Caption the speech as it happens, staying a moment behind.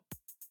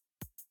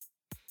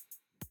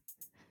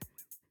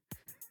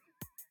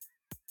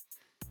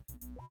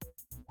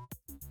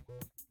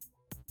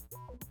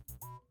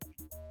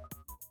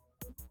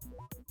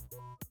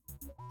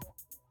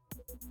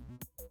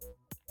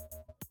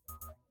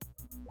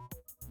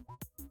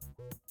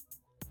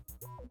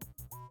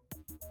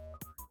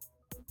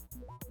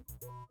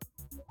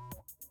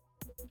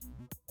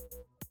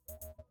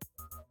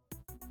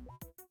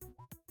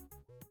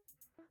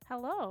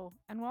Hello,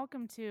 and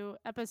welcome to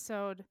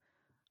episode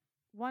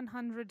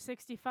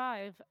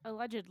 165,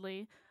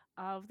 allegedly,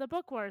 of the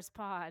Book Wars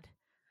Pod.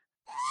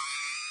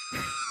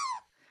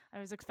 I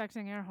was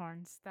expecting air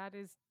horns. That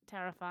is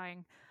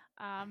terrifying.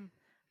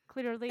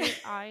 Clearly,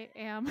 I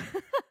am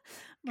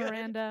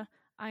Miranda.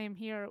 I am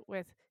here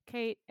with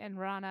Kate and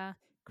Rana.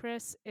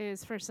 Chris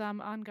is, for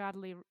some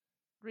ungodly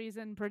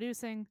reason,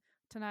 producing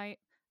tonight.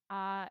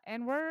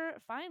 And we're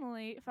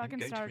finally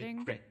fucking starting.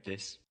 I'm going to regret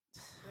this.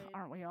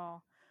 Aren't we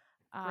all?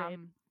 Great.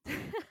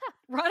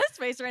 Rana's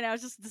face right now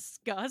is just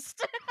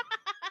disgust.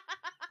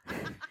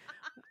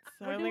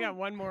 So I only got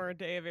one more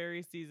day of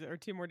Aries season, or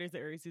 2 more days of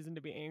Aries season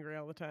to be angry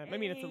all the time. I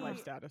mean, it's a life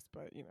status,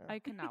 but you know. I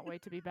cannot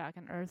wait to be back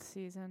in Earth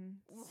season.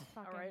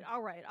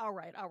 All right.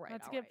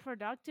 Let's get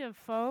productive,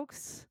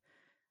 folks.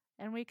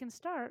 And we can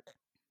start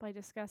by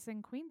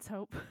discussing Queen's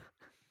Hope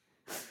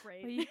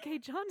Great. by E.K.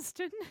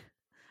 Johnston,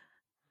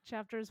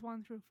 chapters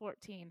 1 through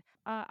 14.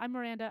 I'm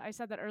Miranda. I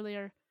said that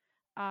earlier.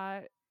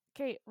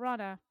 Kate,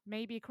 Rana,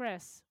 maybe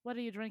Chris. What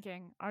are you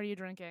drinking? Are you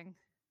drinking?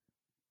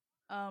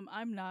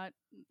 I'm not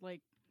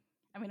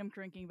I'm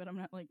drinking, but I'm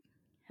not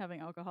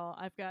having alcohol.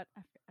 I've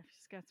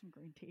just got some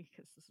green tea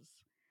because this is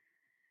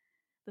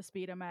the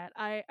speed I'm at.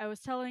 I was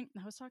talking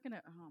to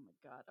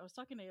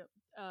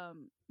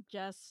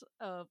Jess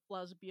of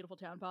Love's Beautiful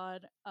Town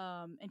Pod,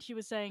 and she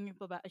was saying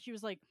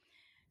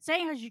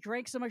how she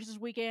drank so much this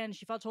weekend.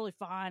 She felt totally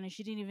fine, and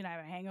she didn't even have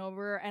a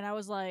hangover. And I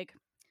was like,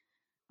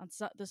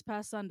 this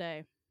past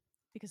Sunday,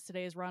 because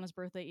today is Rana's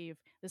birthday eve.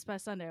 This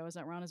past Sunday, I was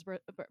at Rana's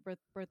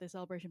birthday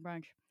celebration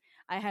brunch.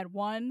 I had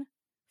one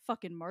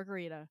fucking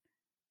margarita.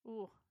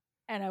 Ooh.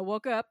 And I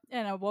woke up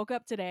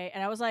today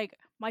and I was like,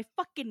 my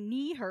fucking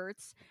knee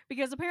hurts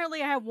because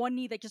apparently I have one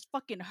knee that just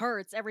fucking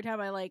hurts every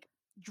time I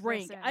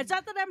drink. Listen. It's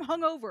not that I'm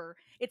hungover,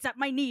 it's that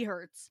my knee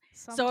hurts.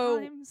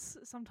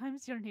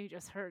 Sometimes your knee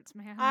just hurts,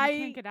 man. I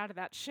can't get out of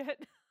that shit.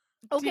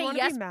 Do you want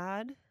to be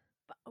mad?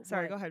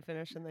 Sorry, go ahead,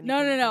 finish, and then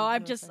No.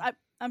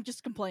 I'm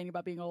just complaining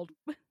about being old.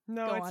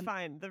 No, it's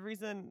fine. The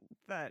reason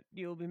that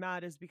you'll be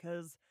mad is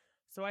because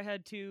I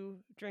had 2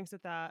 drinks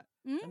with that,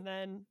 and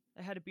then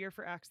I had a beer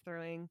for axe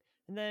throwing,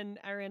 and then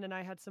Erin and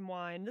I had some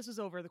wine. This was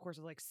over the course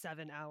of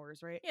 7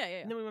 hours, right? Yeah.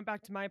 And then we went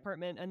back to my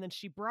apartment, and then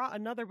she brought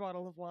another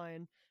bottle of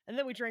wine, and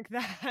then we drank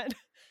that,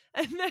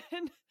 and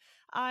then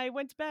I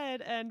went to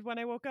bed, and when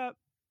I woke up,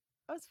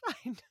 I was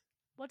fine.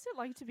 What's it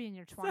like to be in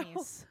your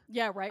 20s?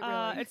 Yeah, right.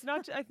 Really. It's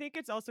not. I think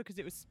it's also because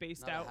it was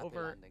spaced out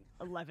over landing.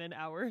 11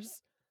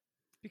 hours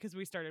because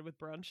we started with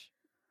brunch.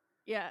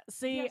 Yeah.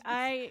 See, Yes,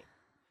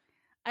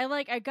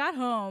 I got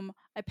home,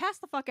 I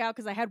passed the fuck out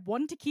because I had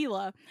 1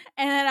 tequila,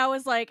 and then I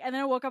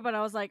woke up and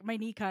I was like, my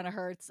knee kind of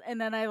hurts,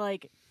 and then I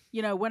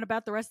went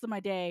about the rest of my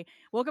day.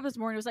 Woke up this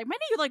morning, was like, my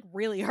knee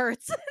really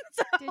hurts.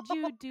 So, Did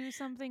you do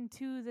something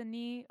to the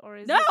knee, or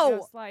is No! it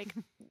just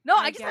no,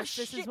 I I just have guess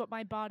this is what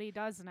my body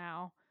does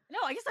now? No,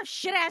 I just have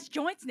shit ass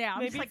joints now. I'm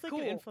Maybe just it's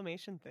cool. an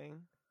inflammation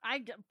thing. I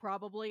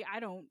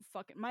don't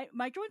fucking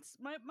my joints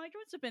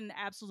have been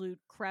absolute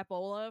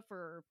crapola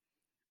for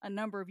a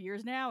number of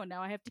years now, and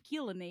now I have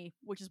tequila knee,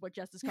 which is what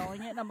Jess is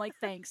calling it, and I'm like,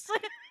 thanks.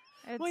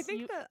 It's, I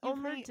think you've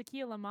heard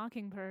Tequila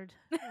Mockingbird.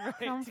 Right,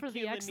 Come for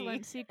the tequila excellent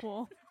knee.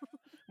 sequel.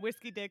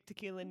 Whiskey dick,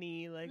 tequila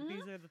knee,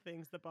 these are the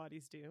things that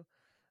bodies do.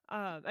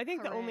 I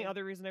think the only Hooray.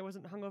 other reason I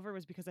wasn't hungover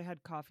was because I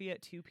had coffee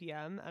at 2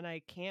 p.m. and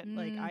I can't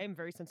I am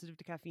very sensitive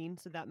to caffeine,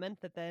 so that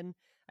meant that then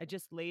I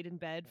just laid in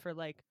bed for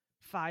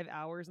 5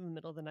 hours in the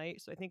middle of the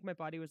night. So I think my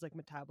body was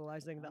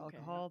metabolizing the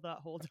alcohol that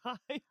whole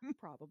time.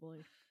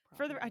 Probably.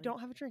 Further, I don't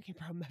have a drinking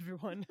problem,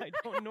 everyone. I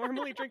don't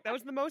normally drink. That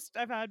was the most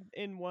I've had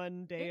in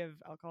one day of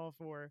alcohol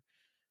for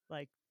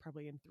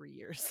probably in 3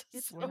 years.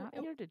 We're not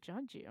here to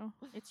judge you.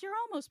 It's your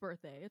almost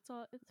birthday. It's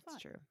fine.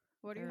 That's true.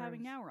 What are you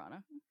having now,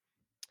 Rana?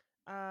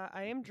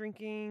 I am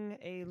drinking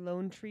a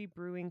Lone Tree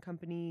Brewing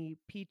Company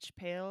peach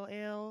pale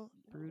ale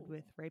brewed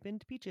with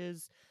ripened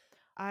peaches.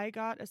 I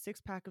got a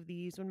 6-pack of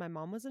these when my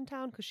mom was in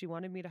town because she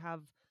wanted me to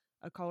have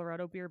a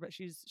Colorado beer, but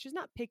she's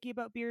not picky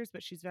about beers,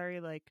 but she's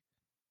very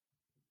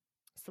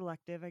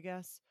selective, I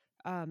guess.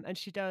 And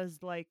she does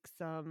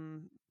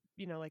some,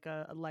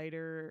 a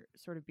lighter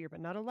sort of beer,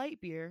 but not a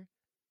light beer.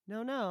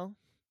 No.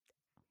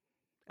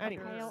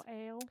 Anyways. Pale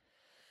ale.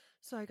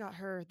 So I got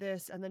her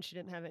this, and then she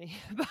didn't have any.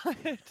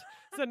 But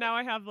so now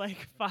I have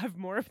 5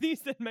 more of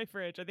these in my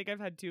fridge. I think I've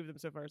had 2 of them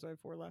so far, so I have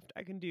 4 left.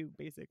 I can do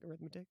basic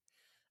arithmetic.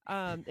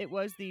 It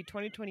was the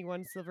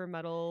 2021 silver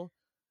medal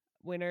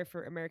winner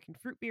for American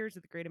fruit beers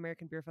at the Great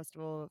American Beer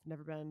Festival. I've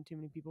never been, too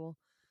many people.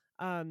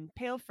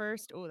 Pale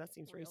first. Oh, that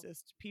seems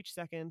racist. Peach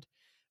second.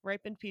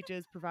 Ripened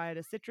peaches provide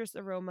a citrus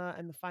aroma,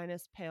 and the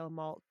finest pale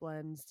malt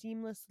blends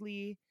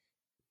seamlessly.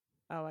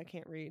 Oh, I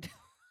can't read.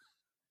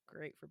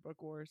 great for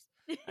book wars.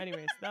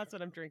 Anyways, that's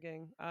what I'm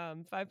drinking.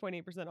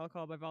 5.8%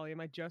 alcohol by volume.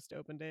 I just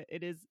opened it.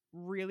 It is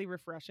really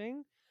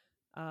refreshing.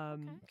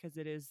 Because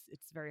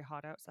it's very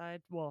hot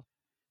outside. Well,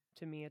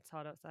 to me it's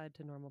hot outside.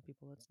 To normal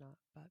people it's not.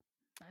 But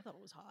I thought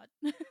it was hot.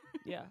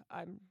 yeah,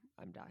 I'm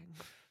dying.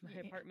 My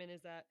Yeah. apartment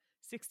is at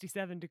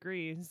 67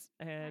 degrees,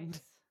 and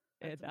Nice.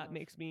 That's that enough.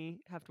 makes me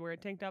have to wear a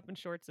tank top and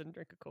shorts and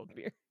drink a cold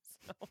beer.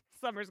 So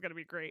summer's gonna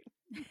be great.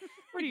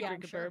 What are you Yeah, I'm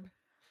drinking, sure. Burb?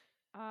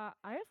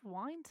 I have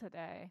wine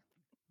today.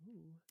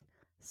 Ooh.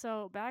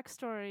 So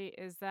backstory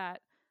is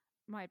that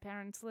my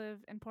parents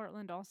live in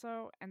Portland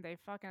also, and they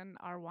fucking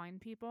are wine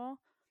people.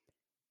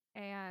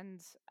 And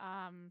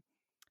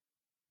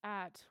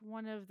at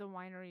one of the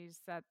wineries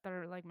that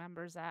they're like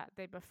members at,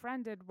 they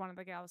befriended one of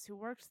the gals who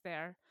works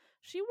there.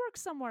 She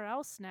works somewhere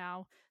else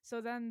now,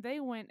 so then they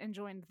went and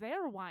joined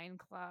their wine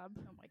club.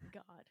 Oh my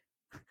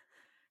god.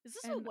 Is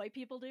this And- what white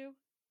people do?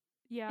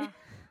 Yeah,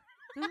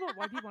 this is what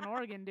white people in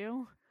Oregon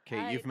do.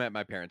 Kate, you've met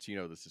my parents. You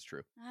know this is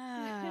true.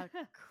 Ah,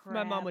 crap.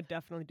 My mom would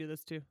definitely do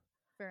this too.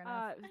 Fair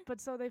enough. But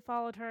so they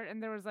followed her,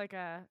 and there was like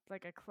a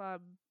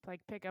club,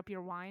 like pick up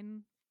your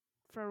wine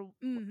for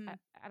Mhm.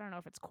 I don't know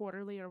if it's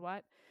quarterly or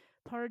what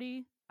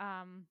party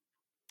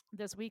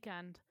this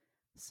weekend.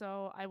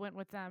 So I went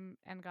with them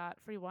and got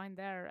free wine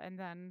there, and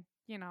then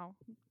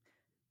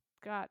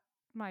got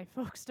my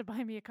folks to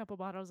buy me a couple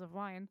bottles of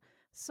wine.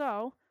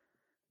 So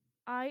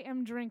I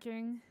am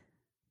drinking.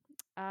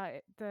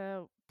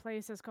 The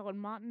place is called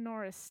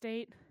Montanore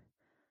Estate,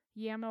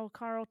 Yamhill,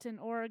 Carlton,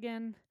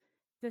 Oregon.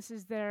 This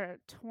is their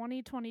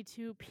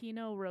 2022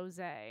 Pinot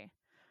Rosé,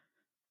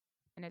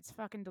 and it's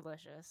fucking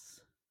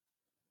delicious.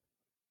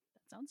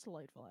 That sounds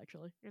delightful,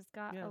 actually. It's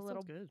got Yeah, a that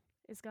little. sounds good.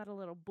 It's got a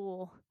little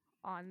bull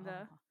on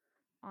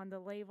the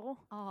label.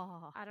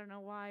 Ah, I don't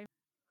know why.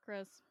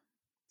 Chris,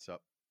 So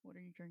what are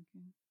you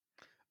drinking?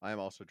 I am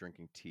also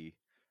drinking tea.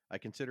 I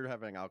considered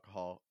having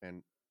alcohol,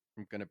 and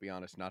I'm going to be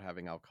honest, not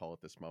having alcohol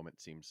at this moment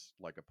seems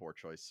like a poor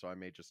choice. So I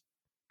may just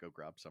go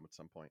grab some at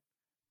some point.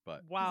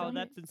 But Wow,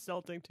 only- that's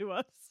insulting to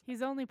us.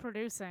 He's only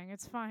producing.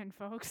 It's fine,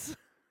 folks.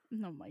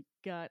 Oh my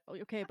god.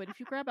 Okay, but if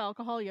you grab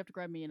alcohol, you have to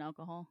grab me an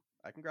alcohol.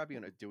 I can grab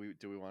you. Do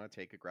we want to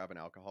take a grab an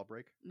alcohol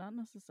break? Not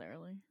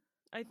necessarily.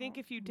 I think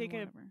if you Mm, take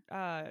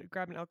whatever.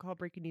 grab an alcohol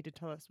break, you need to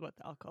tell us what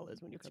the alcohol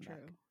is when you It's come true.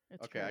 back.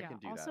 It's Okay, true. I can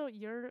do that. Also,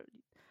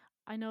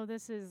 I know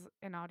this is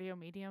an audio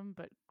medium,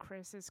 but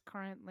Chris is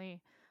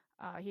currently.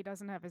 He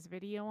doesn't have his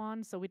video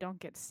on, so we don't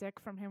get sick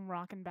from him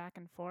rocking back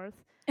and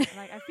forth. And,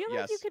 I feel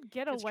like you Yes. could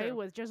get It's away true.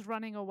 with just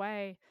running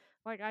away,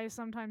 like I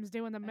sometimes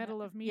do in the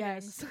middle of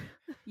yes. meetings.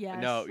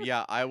 Yes. No,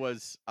 yeah, I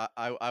was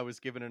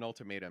given an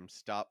ultimatum: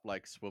 stop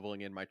like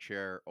swiveling in my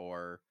chair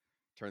or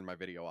turn my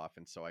video off,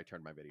 and so I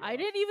turned my video off. I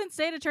didn't even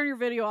say to turn your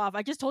video off.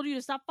 I just told you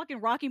to stop fucking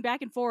rocking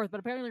back and forth, but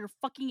apparently you're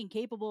fucking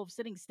incapable of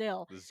sitting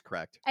still. This is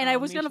correct. And I Oh,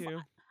 was me gonna too.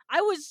 I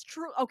was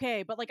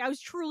okay, but I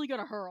was truly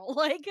gonna hurl.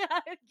 I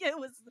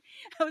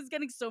was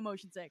getting so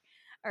motion sick.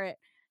 All right.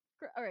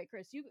 All right,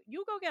 Chris, you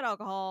go get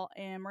alcohol,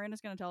 and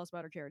Miranda's gonna tell us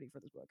about her charity for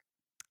this book.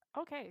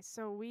 Okay,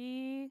 so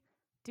we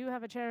do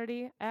have a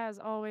charity, as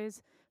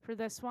always, for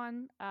this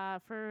one.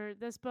 For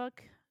this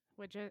book,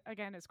 which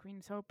again is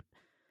Queen's Hope.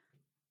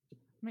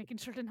 Making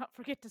sure to not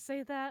forget to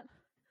say that.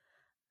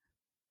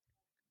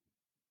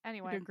 You're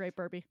Anyway. doing great,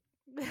 Burby.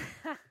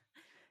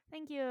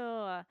 Thank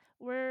you.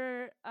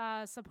 We're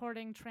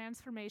supporting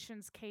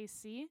Transformations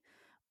KC,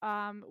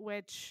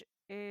 which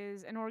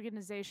is an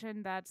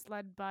organization that's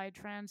led by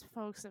trans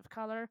folks of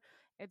color.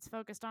 It's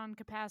focused on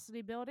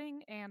capacity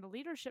building and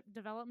leadership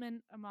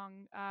development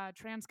among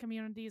trans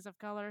communities of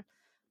color,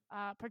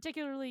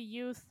 particularly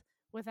youth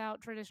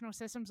without traditional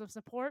systems of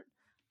support.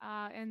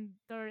 And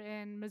they're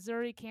in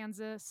Missouri,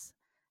 Kansas,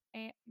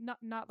 and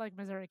not like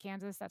Missouri,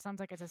 Kansas. That sounds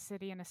like it's a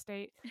city and a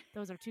state.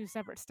 Those are two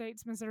separate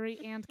states, Missouri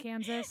and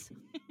Kansas.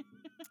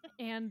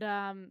 And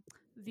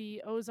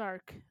the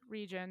Ozark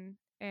region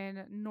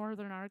in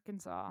northern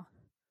Arkansas.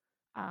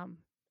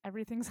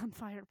 Everything's on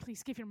fire.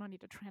 Please give your money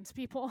to trans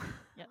people.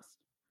 Yes.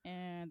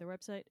 And their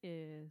website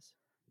is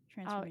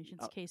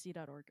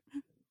transformationskc.org.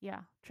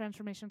 Yeah,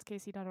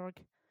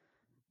 transformationskc.org.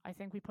 I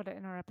think we put it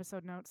in our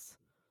episode notes.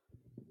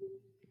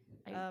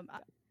 Yes.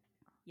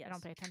 I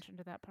don't pay attention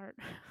to that part.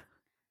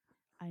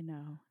 I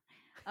know.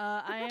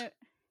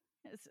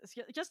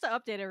 Just to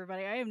update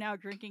everybody, I am now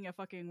drinking a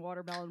fucking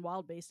watermelon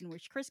wild basin,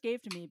 which Chris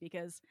gave to me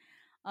because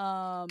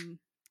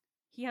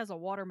he has a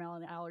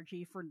watermelon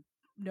allergy for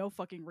no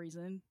fucking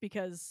reason,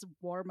 because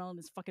watermelon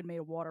is fucking made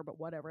of water, but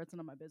whatever, it's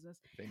none of my business.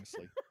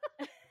 Famously.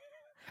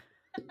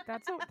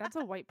 That's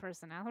a white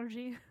person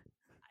allergy.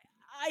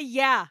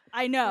 Yeah,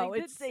 I know.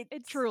 Like,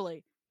 it's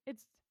truly.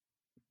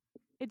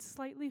 It's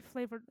slightly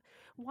flavored.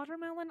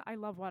 Watermelon, I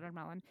love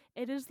watermelon.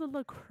 It is the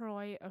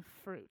LaCroix of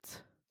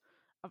fruit,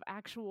 of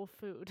actual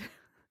food.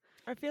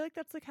 I feel like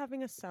that's like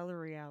having a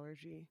celery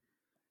allergy.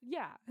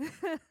 Yeah.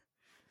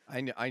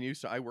 I knew.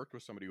 So I worked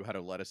with somebody who had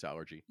a lettuce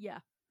allergy. Yeah.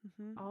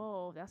 Mm-hmm.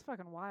 Oh, that's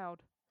fucking wild.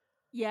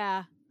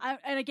 Yeah.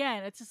 And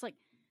again, it's just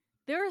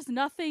there is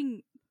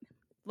nothing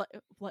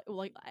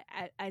like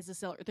as a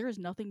seller. There is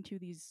nothing to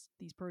these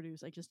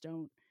produce. I just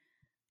don't.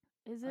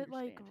 Is it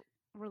like understand.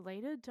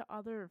 related to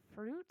other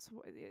fruits?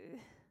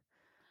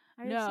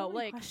 I have No, so many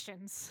like-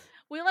 questions.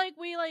 We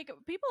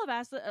people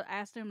have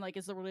asked him like,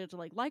 is it related to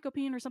like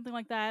lycopene or something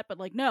like that? But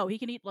like, no, he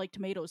can eat like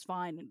tomatoes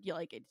fine, and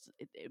like it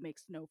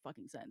makes no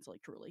fucking sense.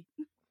 Like truly,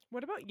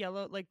 What about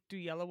yellow? Like, do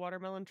yellow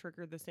watermelon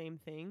trigger the same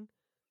thing?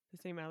 The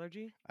same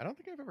allergy? I don't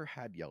think I've ever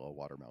had yellow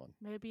watermelon.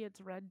 Maybe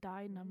it's red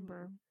dye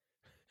number.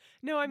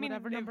 No, I mean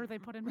whatever if- number they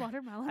put in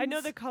watermelons. I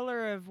know the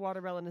color of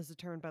watermelon is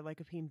determined by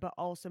lycopene, but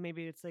also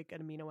maybe it's like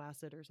an amino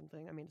acid or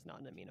something. I mean, it's not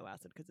an amino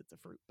acid because it's a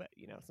fruit, but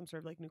some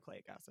sort of like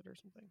nucleic acid or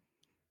something.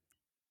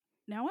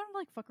 now I'm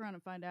like fuck around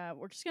and find out.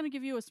 We're just gonna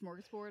give you a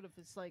smorgasbord of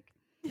this like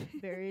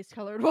various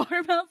colored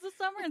watermelons this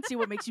summer and see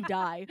what makes you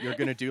die. You're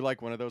gonna do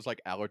like one of those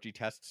like allergy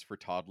tests for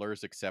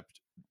toddlers,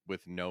 except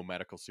with no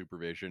medical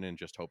supervision and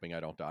just hoping I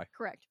don't die.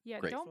 Correct. Yeah,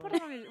 Great. don't put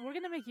it on. We're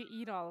gonna make you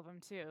eat all of them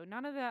too.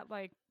 None of that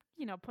like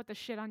put the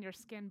shit on your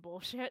skin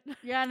bullshit.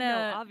 Yeah, No,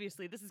 no.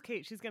 obviously this is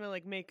Kate. She's gonna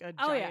like make a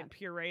Oh, yeah. giant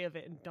puree of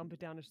it and dump it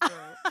down his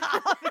throat.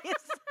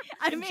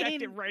 I Inject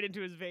mean, it right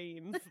into his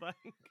veins. Like,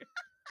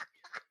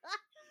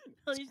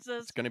 he's It's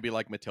just gonna be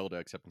like Matilda,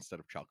 except instead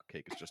of chocolate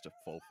cake, it's just a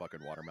full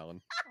fucking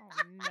watermelon.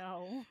 Oh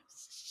no.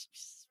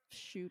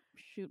 shoot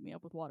me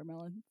up with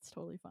watermelon. It's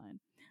totally fine.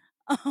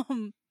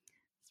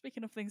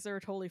 Speaking of things that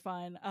are totally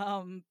fine,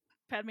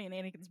 Padme and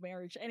Anakin's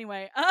marriage.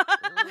 Anyway,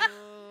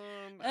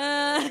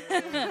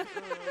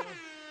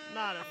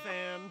 not a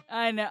fan.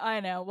 I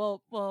know.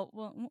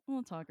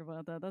 We'll talk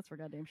about that. That's for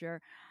goddamn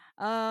sure.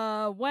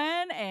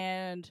 When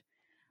and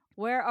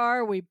where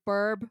are we,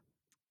 Burb?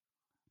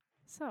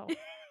 So,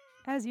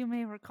 as you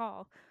may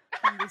recall,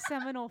 from the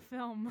seminal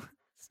film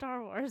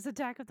Star Wars: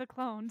 Attack of the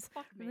Clones,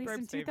 released in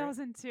Burb's favorite.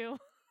 2002,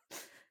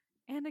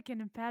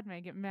 Anakin and Padme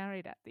get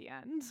married at the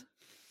end.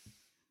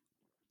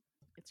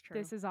 It's true.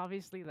 This is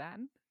obviously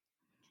then,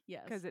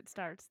 yes. because it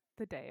starts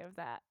the day of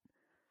that,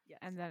 Yes.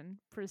 and then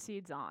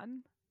proceeds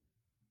on.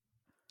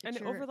 And it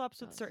sure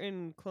overlaps with does.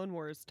 certain Clone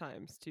Wars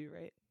times too,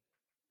 right?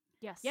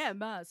 Yes. Yeah, it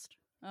must.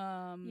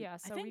 Yeah. I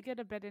So think we get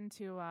a bit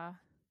into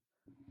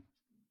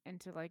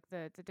like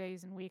the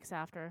days and weeks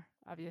after,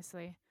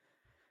 obviously.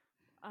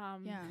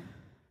 yeah.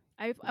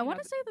 I you want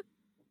know, to say that.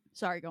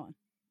 Sorry, go on.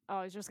 Oh,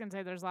 I was just gonna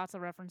say there's lots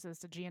of references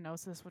to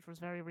Geonosis, which was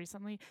very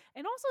recently,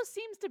 and also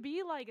seems to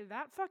be like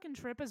that fucking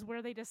trip is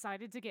where they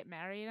decided to get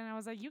married, and I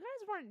was like, you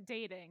guys weren't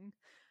dating.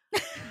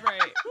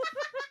 Right.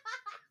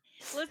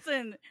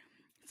 Listen,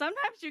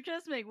 sometimes you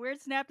just make weird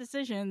snap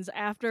decisions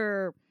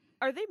after.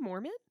 Are they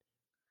Mormon?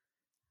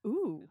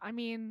 Ooh. I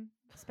mean,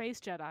 space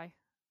Jedi.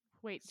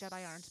 Wait,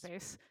 Jedi aren't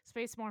space.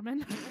 Space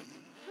Mormon.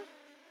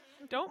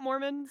 Don't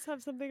Mormons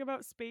have something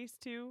about space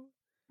too?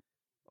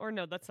 Or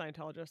no, that's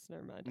Scientologists.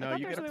 Never mind. No, I thought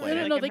you there get a was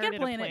planet. No, they get a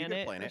inherited planet. You get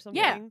a or planet.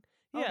 something.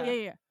 Yeah. Yeah.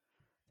 Yeah.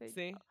 They-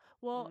 See,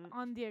 Well, Mm.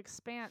 on The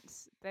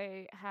Expanse,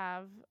 they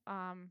have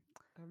I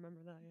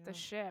remember that. Yeah. the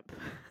ship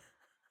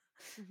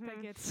that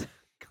Mhm. gets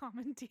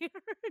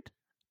commandeered.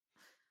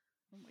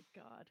 Oh my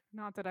god.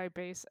 Not that I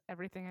base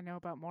everything I know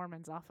about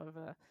Mormons off of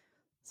a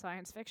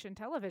science fiction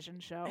television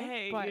show,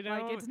 Hey, but you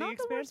know, like it's The not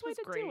the worst Expanse way was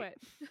to do great.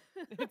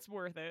 it. It's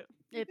worth it.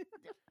 It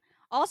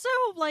also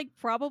like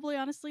probably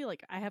honestly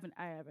like I haven't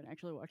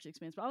actually watched The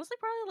Expanse, but honestly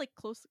probably like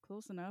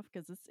close enough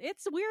because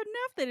it's weird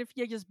enough that if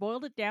you just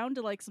boiled it down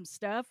to like some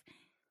stuff,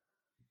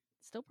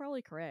 it's still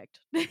probably correct.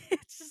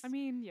 It's just I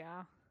mean,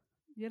 yeah,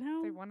 you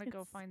know they want to go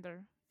it's- find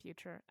their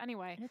future.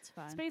 Anyway, It's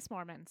fine. space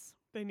Mormons.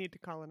 They need to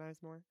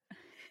colonize more.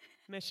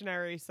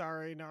 Missionary,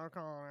 sorry, no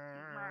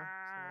colonize.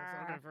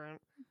 So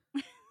different.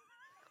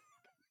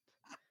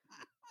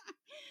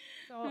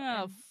 So,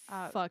 Oh,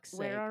 and, fuck's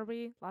where sake. are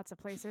we? Lots of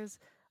places.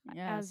 As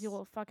Yes.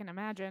 you'll fucking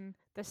imagine,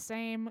 the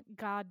same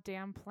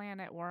goddamn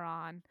planet we're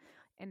on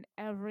in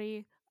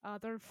every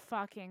other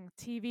fucking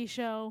TV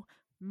show,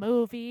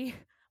 movie,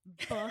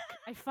 book.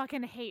 I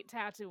fucking hate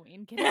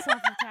Tatooine. Get us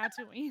off of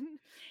Tatooine.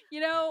 You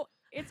know,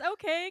 it's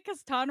okay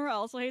because Tanra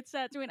also hates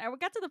Tatooine. I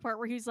got to the part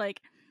where he's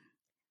like,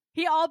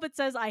 he all but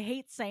says, "I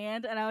hate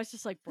sand," and I was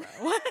just like, bro.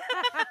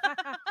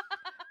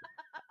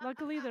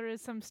 Luckily, there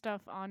is some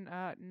stuff on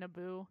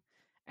Naboo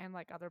and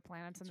like other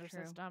planets in their It's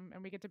true. system,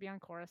 and we get to be on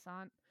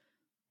Coruscant.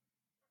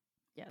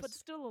 Yes, But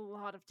still, a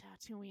lot of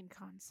Tatooine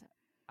content.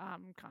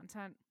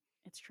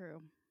 it's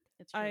true.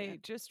 It's true. I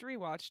just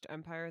rewatched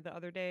Empire the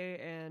other day,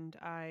 and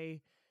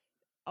I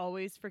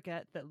always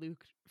forget that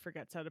Luke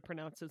forgets how to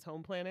pronounce his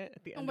home planet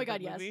at the end my of the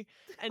God, yes. movie.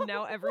 And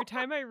now every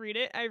time I read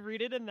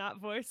it in that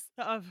voice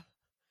of,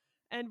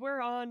 and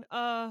we're on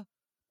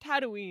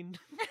Tatooine.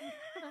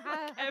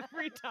 Like,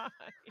 every time.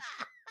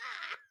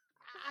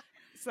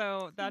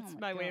 So that's my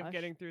my way of gosh.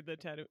 getting through the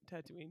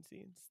Tatooine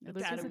scenes. The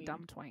Luke is a Tatooine.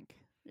 dumb twink.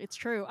 It's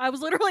true. I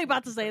was literally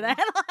about to say that.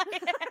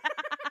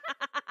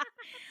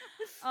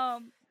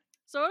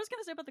 So what I was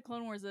gonna say about the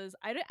Clone Wars is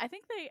I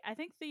think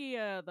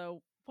the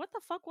what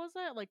the fuck was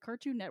that, like,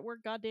 Cartoon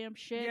Network goddamn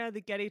shit. Yeah,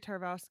 the Getty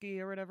Tarkovsky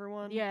or whatever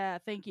one. Yeah,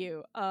 thank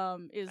you.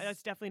 Is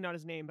That's definitely not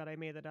his name, but I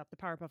made that up. The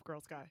Powerpuff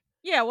Girls guy.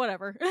 yeah,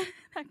 whatever.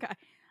 That guy.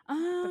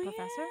 Oh,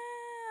 professor?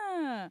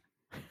 yeah.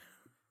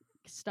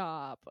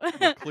 Stop.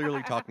 We're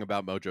clearly talking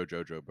about Mojo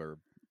Jojo Burb.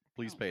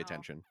 Please Oh, pay no.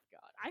 attention.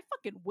 God, I fucking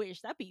fucking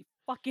wish. That'd be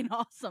fucking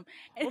awesome.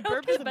 And Well, it would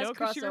Burp be the doesn't know best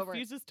because she crossover.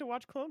 refuses to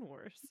watch Clone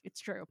Wars. It's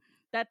true.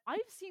 That I've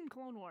seen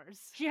Clone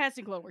Wars. she has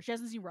seen Clone Wars. She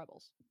hasn't seen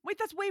Rebels. Wait,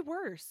 that's way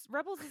worse.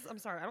 Rebels is. I'm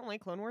sorry, I don't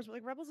like Clone Wars, but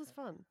like Rebels is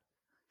fun.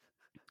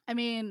 I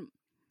mean,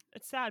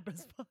 It's sad, but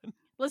it's fun.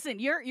 listen,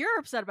 you're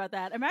upset about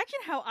that. Imagine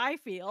how I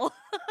feel.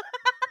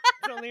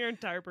 It's only your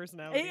entire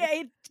personality.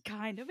 It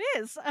kind of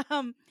is.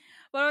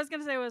 What I was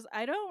gonna say was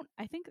I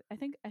think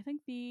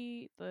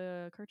the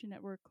Cartoon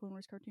Network Clone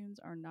Wars cartoons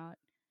are not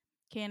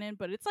canon,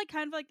 but it's like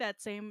kind of like that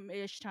same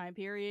ish time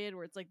period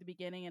where it's like the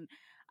beginning, and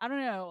I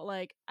don't know,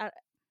 like I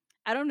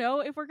don't know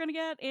if we're gonna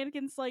get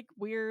Anakin's like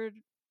weird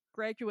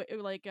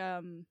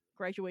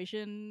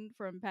graduation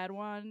from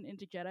Padawan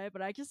into Jedi,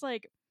 but I just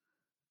like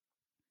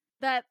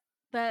that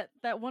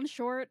one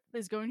short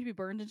is going to be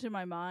burned into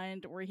my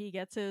mind where he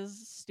gets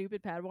his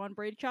stupid Padawan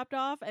braid chopped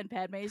off and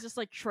Padme is just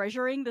like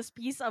treasuring this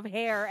piece of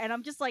hair, and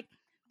I'm just like,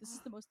 this is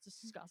the most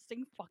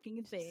disgusting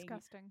fucking thing.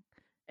 Disgusting.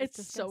 It's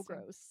so disgusting.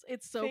 gross.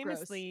 It's so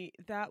Famously,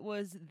 that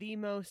was the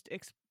most,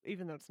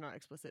 even though it's not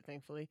explicit,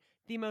 thankfully,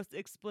 the most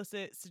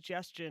explicit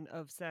suggestion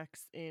of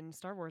sex in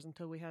Star Wars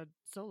until we had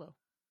Solo.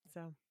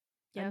 So,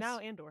 Yes. and now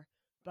Andor.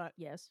 But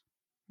Yes.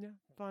 yeah,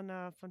 fun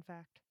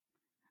fact.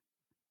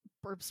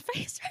 Burb's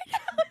face right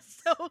now is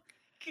so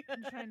good.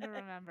 I'm trying to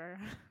remember.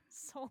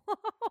 Solo.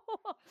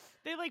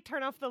 They like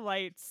turn off the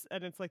lights,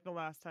 and it's like the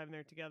last time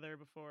they're together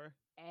before.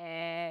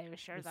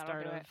 Sure, The that'll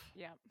start do it. of-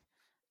 Yep.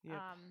 Yep.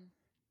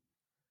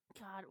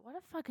 God, what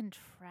a fucking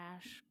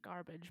trash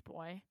garbage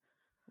boy.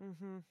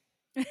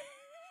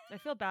 I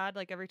feel bad.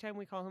 Like every time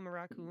we call him a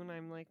raccoon,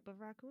 I'm like, but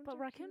raccoons. But are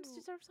raccoons cute.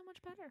 deserve so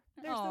much better.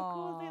 They're so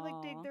cool. They like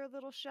Aw. dig their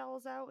little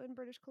shells out in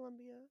British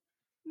Columbia.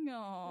 Their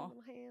No,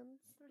 little hands.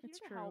 They're here it's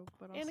to true. help.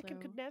 But also,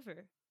 Anakin could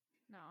never.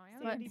 No,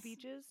 Sandy Anakin's-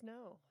 beaches,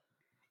 no.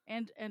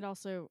 and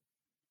also,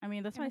 I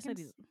mean, that's why I said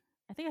Anakin's he's.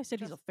 I think I said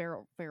he's a just-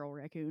 feral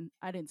raccoon.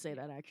 I didn't say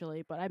Yeah. that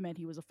actually, but I meant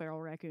he was a feral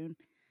raccoon.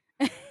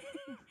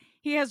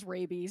 He has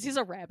rabies. He's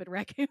a rabid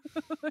raccoon.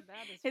 That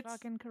is It's-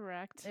 fucking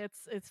correct.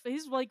 It's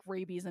he's like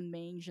rabies and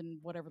mange and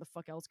whatever the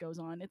fuck else goes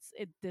on. It's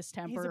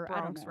distemper. He's a I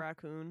don't Bronx know.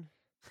 raccoon.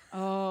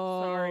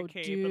 Oh, Sorry,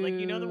 Kate, but like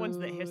you know the ones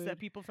that hiss dude. at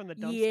people from the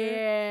dumpster.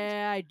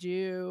 Yeah, I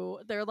do.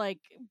 They're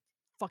like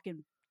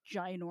fucking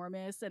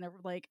ginormous and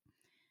like,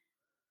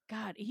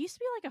 God, it used to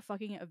be like a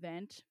fucking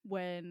event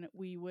when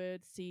we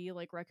would see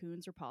like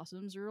raccoons or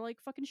possums or like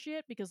fucking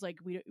shit because like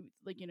we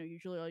like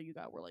usually all you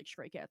got were like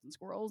stray cats and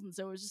squirrels, and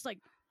so it was just like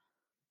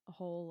a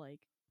whole like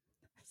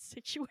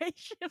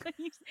situation. I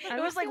It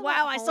would was like, feel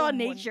wow, at I saw home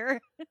when-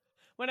 nature.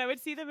 When I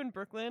would see them in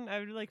Brooklyn, I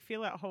would like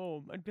feel at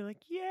home. I'd be like,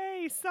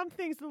 "Yay,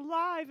 something's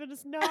alive and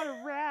it's not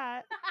a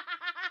rat."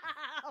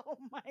 Oh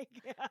my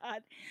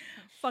god,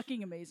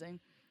 fucking amazing.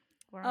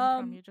 Where I'm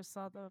Um, from, you just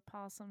saw the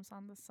possums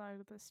on the side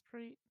of the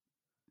street.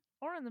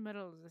 Or in the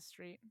middle of the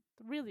street.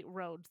 Really,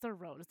 roads. They're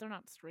roads. They're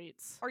not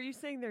streets. Are you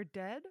saying they're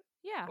dead?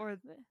 Yeah. Or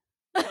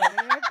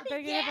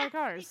they get hit by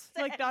cars.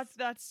 like that's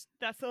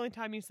the only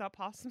time you saw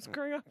possums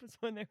growing up is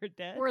when they were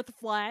dead? Worth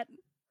flat.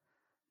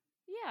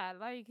 Yeah,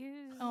 like.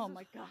 Oh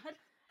my god.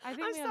 I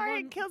think I'm we had sorry,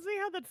 one- it kills me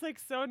how that's like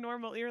so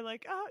normal. You're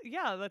like, oh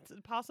yeah, that's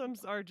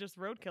possums are just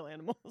roadkill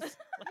animals.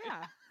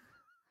 Yeah.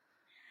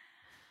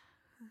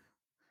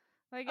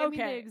 Like, I mean,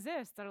 they Okay.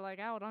 exist. They're, like,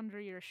 out under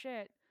your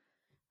shit.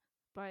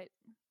 But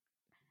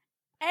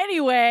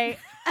Anyway,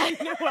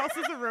 You know who else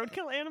is a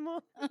roadkill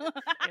animal?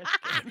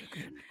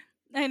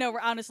 I know, we're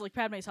honestly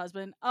Padme's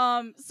husband.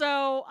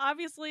 So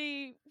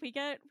obviously we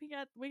get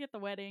the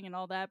wedding and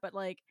all that, but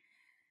like,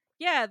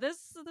 yeah,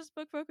 this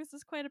book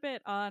focuses quite a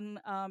bit on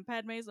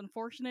Padme's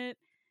unfortunate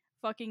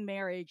fucking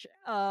marriage.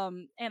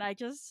 And I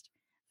just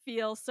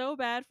feel so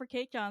bad for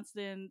Kate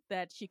Johnston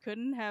that she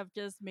couldn't have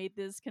just made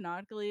this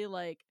canonically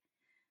like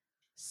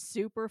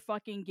super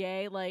fucking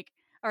gay. Like,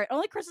 all right,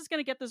 only Chris is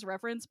gonna get this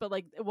reference, but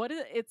like, what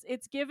is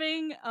it's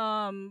giving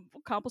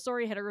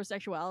compulsory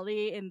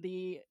heterosexuality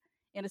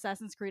in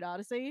Assassin's Creed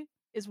Odyssey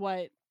is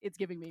what it's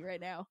giving me right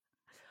now.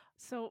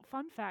 so,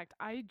 fun fact,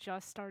 I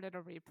just started a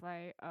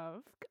replay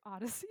of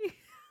Odyssey.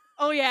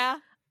 Oh yeah,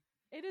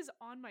 It is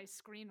on my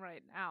screen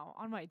right now,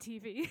 on my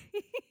TV.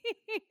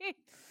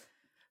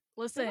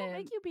 They listen. don't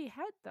make you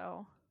behead,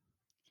 though.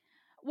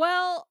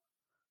 Well,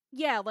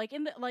 yeah, like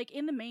in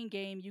the main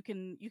game, you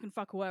can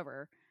fuck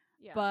whoever,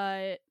 Yeah.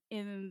 but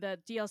in the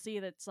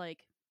DLC, that's like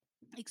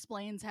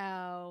explains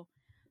how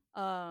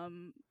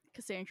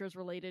Cassandra's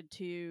related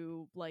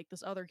to like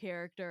this other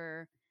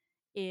character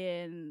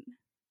in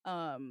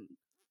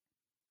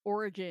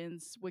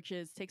Origins, which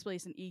takes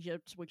place in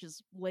Egypt, which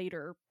is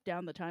later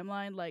down the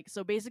timeline. Like,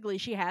 so basically,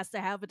 she has to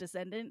have a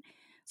descendant.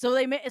 So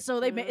they make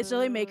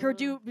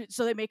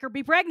her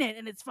be pregnant,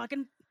 and it's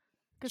fucking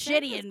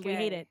Cassandra's shitty, and we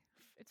hate gay. it.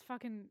 It's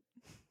fucking.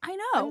 I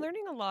I'm know.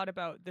 learning a lot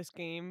about this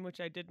game, which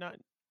I did not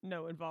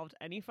know involved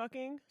any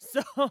fucking.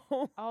 So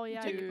Oh,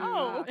 yeah. Dude.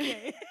 Oh,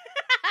 okay.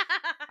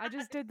 I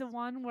just did the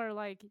one where,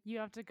 like, you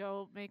have to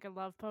go make a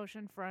love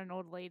potion for an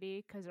old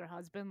lady because her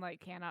husband, like,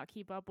 cannot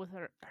keep up with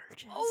her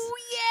urges. Oh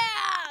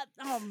yeah!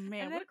 Oh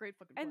man, And what then- a great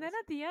fucking And then place.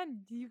 at the end,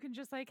 you can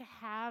just like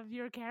have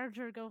your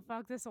character go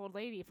fuck this old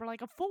lady for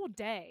like a full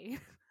day.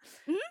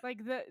 Mhm.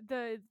 Like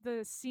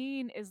the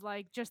scene is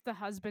like just the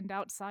husband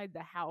outside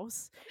the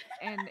house,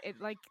 and it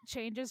like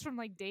changes from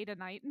like day to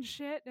night and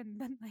shit, and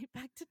then night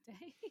back to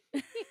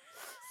day.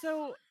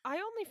 So I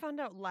only found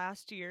out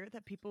last year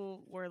that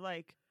people were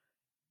like,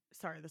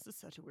 sorry, this is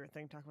such a weird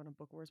thing to talk about on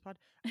Book Wars Pod.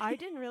 I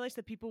didn't realize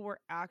that people were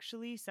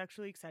actually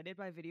sexually excited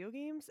by video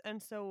games.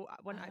 And so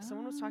when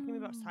someone was talking to me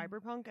about Oh.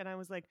 Cyberpunk, and I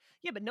was like,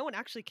 yeah, but no one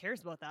actually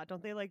cares about that.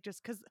 Don't they? Like,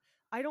 just because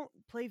I don't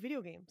play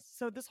video games.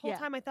 So this whole Yeah.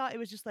 time I thought it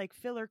was just like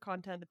filler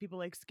content that people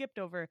like skipped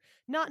over,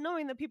 not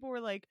knowing that people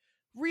were like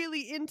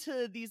really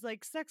into these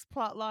like sex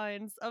plot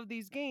lines of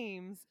these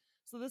games.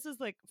 So this is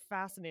like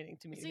fascinating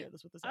to me to See, hear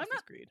this with I'm Assassin's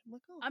not- Creed. I'm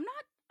like, oh. I'm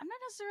not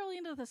necessarily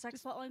into the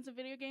sex plot lines of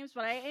video games,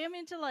 but I am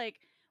into like,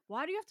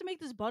 why do you have to make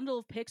this bundle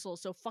of pixels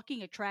so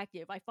fucking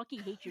attractive? I fucking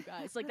hate you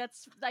guys. Like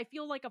that's I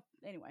feel like a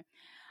anyway.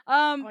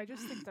 Oh, I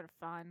just think they're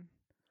fun.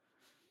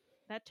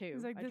 that too.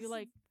 It's like I do this-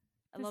 like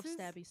I this love is-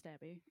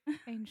 stabby.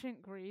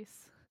 Ancient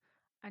Greece,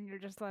 and you're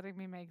just letting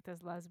me make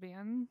this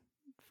lesbian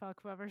fuck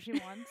whoever she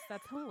wants.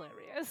 That's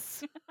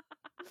hilarious.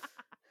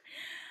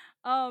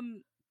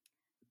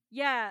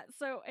 Yeah,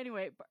 so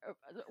anyway,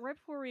 right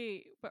before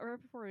we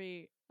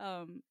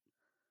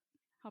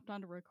hopped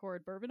on to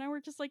record, Burb and I were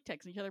just like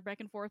texting each other back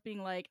and forth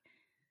being like,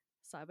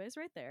 Sabe's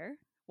right there.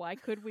 Why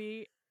could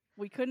we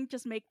couldn't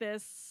just make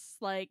this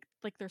like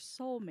they're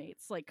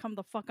soulmates, like come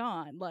the fuck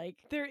on. Like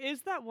There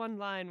is that one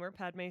line where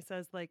Padme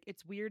says, like,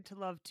 it's weird to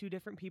love two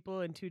different people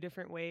in two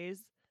different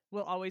ways.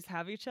 We'll always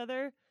have each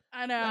other.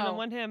 I And on know.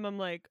 one hand, I'm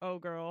like, oh,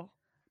 girl.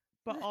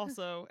 But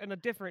also, in a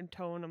different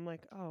tone, I'm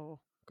like, oh,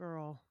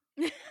 girl.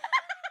 The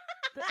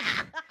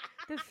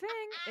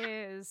thing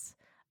is,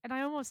 and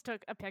I almost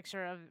took a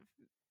picture of.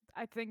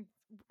 I think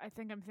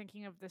I'm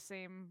thinking of the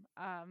same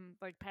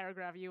like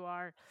paragraph you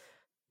are.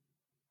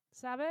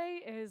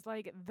 Sabe is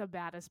like the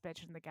baddest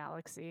bitch in the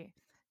galaxy,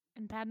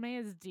 and Padme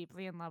is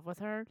deeply in love with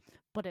her.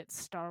 But it's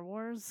Star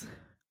Wars,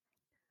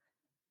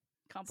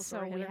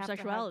 Compulsory we have to have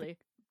heterosexuality.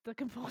 the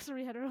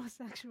compulsory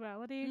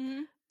heterosexuality.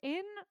 Mhm.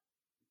 In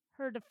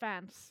her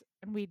defense,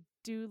 and we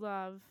do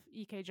love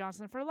E.K.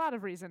 Johnson for a lot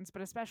of reasons,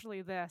 but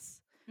especially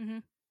this.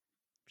 Mhm.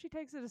 She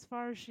takes it as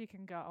far as she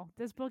can go.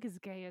 This book is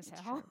gay as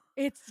hell.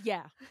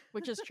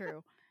 Which is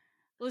true.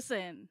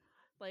 Listen,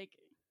 like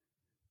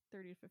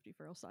 30 to 50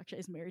 feral Saksha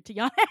is married to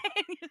Yana.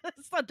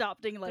 It's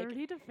adopting like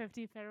 30 to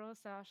 50 feral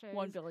sachets.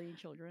 1 billion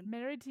children.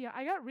 Married to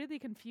I got really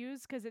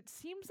confused because it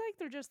seems like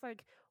they're just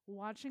like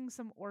watching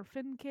some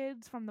orphan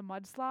kids from the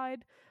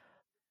mudslide,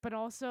 but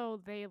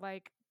also they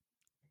like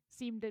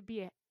seem to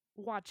be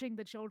watching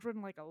the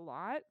children like a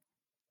lot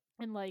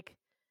and like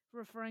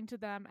referring to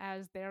them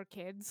as their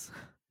kids.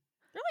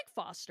 They're like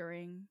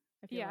fostering.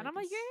 I feel Yeah, and I'm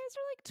like, it's- you guys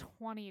are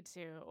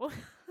like 22.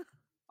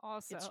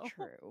 Also, it's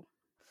true.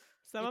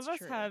 Some It's of us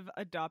true. have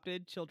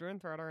adopted children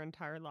throughout our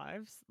entire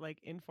lives, like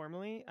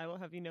informally. I will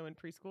have you know, in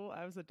preschool,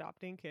 I was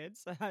adopting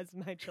kids as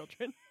my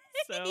children.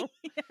 So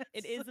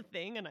it is a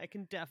thing, and I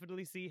can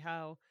definitely see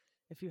how,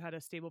 if you had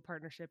a stable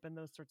partnership and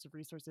those sorts of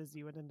resources,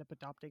 you would end up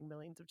adopting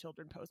millions of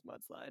children post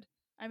mudslide.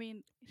 I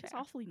mean, it's Fair.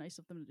 awfully nice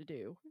of them to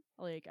do.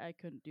 Like, I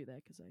couldn't do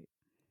that because I.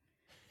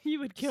 You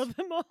would kill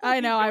them all. I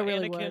You'd know, I go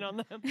really Anakin would. on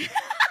them.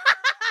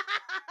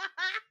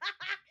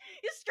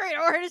 You straight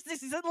orders. He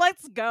said,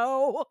 "Let's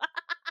go."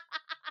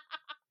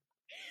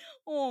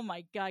 Oh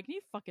my god! Can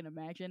you fucking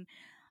imagine?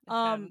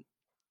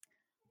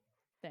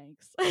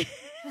 Thanks.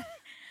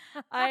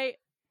 I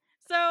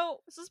so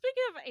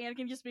speaking of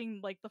Anakin just being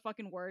like the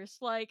fucking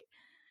worst, like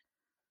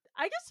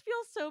I just feel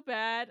so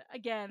bad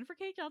again for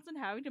Kate Johnson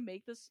having to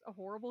make this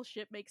horrible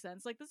shit make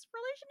sense. Like this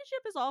relationship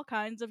is all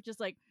kinds of just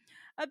like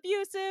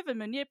abusive and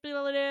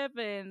manipulative,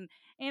 and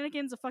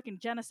Anakin's a fucking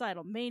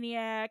genocidal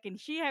maniac, and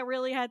she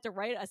really had to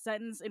write a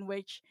sentence in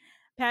which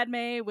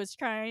Padme was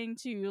trying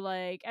to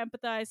like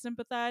empathize,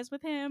 sympathize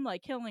with him,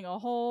 like killing a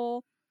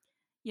whole,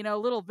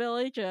 little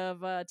village of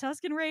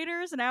Tusken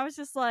Raiders, and I was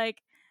just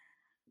like,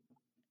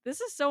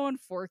 this is so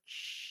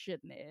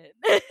unfortunate.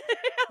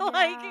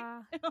 Like,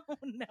 Yeah. oh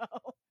no.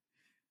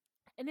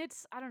 And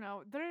it's I don't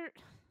know.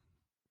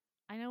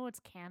 I know it's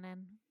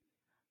canon,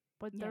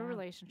 but their Yeah.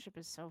 relationship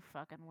is so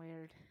fucking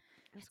weird.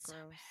 That's so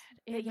gross.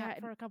 bad. They Yeah,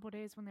 met for a couple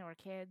days when they were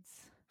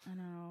kids, I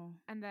know.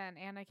 and then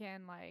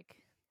Anakin like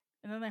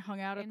And then they hung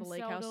out at the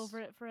lake incelled house. over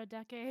it for a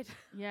decade.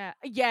 Yeah,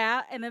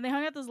 and then they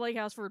hung out at this lake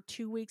house for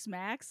 2 weeks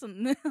max,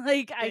 and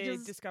like I They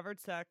just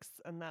discovered sex,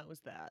 and that was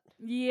that.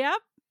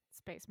 yep.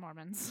 Space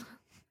Mormons.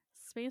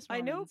 Space.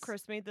 I know Mormons.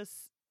 Chris made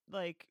this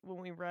like when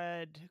we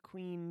read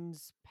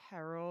Queen's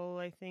Peril,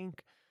 I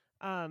think.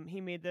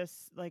 He made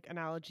this like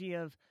analogy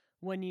of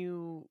when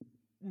you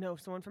know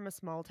someone from a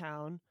small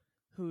town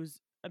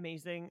who's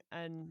amazing,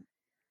 and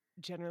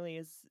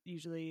generally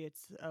usually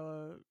it's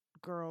a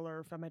girl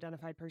or femme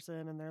identified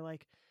person, and they're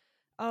like,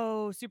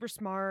 oh, super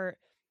smart.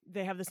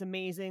 They have this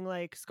amazing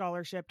like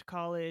scholarship to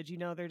college,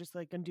 they're just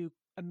like gonna do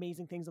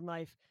amazing things in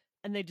life.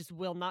 and they just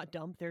will not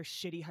dump their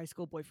shitty high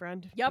school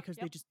boyfriend Yep, because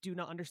they yep. just do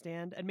not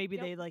understand. And maybe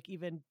Yep. they like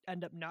even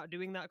end up not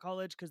doing that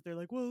college because they're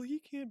like, well, he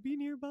can't be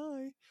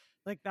nearby.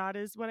 Like that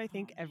is what I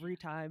think every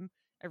time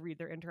I read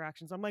their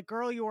interactions. I'm like,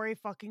 girl, you are a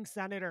fucking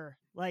senator.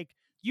 Like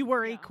you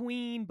were a Yeah.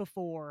 queen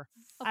before.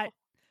 Oh, At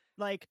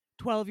like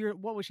 12 years,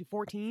 what was she,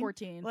 14?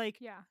 14. Like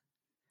Yeah.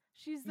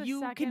 She's the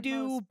you can second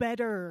do most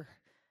better.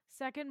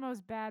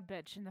 bad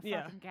bitch in the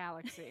Yeah. fucking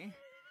galaxy.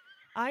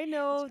 I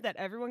know that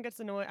everyone gets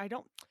annoyed.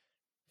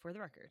 For the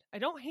record, I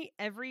don't hate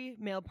every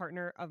male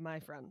partner of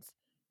my friends,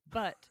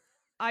 but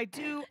I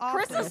do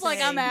Chris often is like,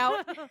 I'm say-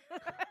 out.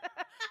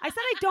 I said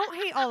I don't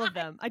hate all of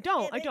them. I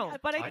don't.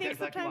 But I think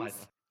exactly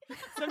sometimes, mine.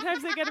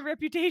 sometimes they get a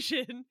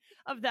reputation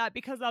of that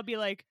because I'll be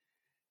like,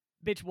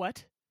 bitch,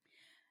 what?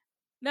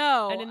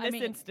 No, And in I this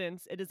mean,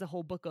 instance, it is a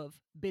whole book of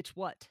bitch,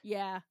 what?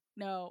 yeah,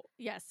 no,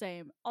 yeah,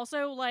 same.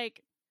 Also,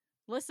 like,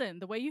 listen,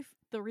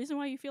 the reason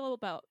why you feel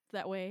about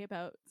that way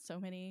about so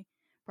many,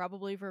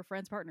 probably for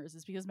friends, partners,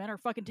 is because men are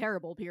fucking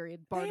terrible.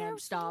 Period. Bar They are none.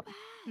 Stop. so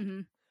bad. hmm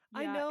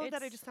I Yeah, know that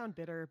I it's- just sound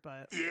bitter,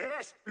 but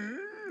Yes.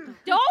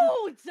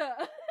 Don't.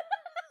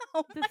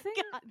 Oh the my thing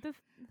God.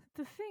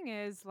 the thing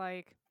is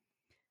like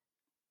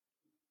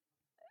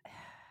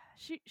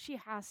she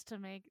has to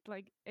make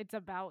like it's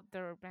about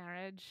their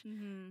marriage,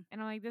 Mhm.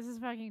 and I'm like, this is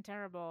fucking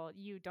terrible.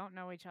 You don't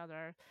know each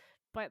other,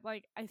 but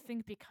like I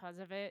think because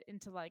of it, and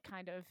to like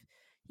kind of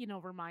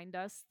remind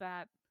us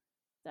that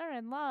they're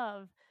in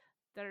love.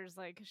 There's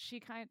like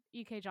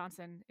EK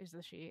Johnson is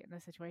the she in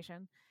this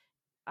situation.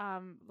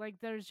 Like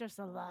there's just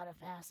a lot of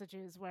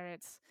passages where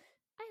it's,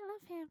 I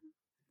love him.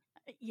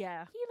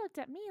 Yeah, He looked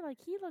at me like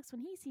he looks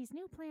when he sees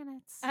new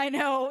planets. I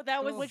know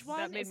that was Ugh. Which that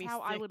one made is me how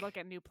I would sick. look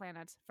at new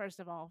planets. First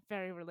of all,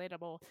 very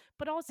relatable,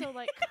 but also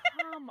like,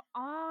 come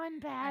on,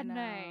 I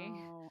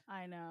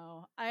Padme.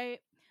 know.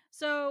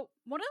 So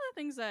one of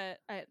the things that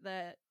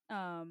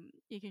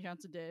E.K.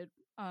 Johnson did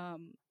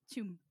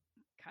to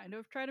kind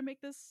of try to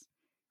make this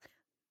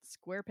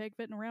square peg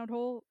fit in a round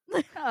hole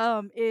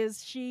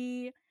is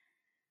she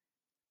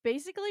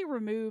basically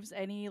removes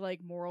any like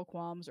moral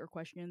qualms or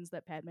questions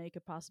that Padme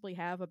could possibly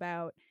have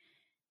about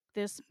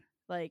this,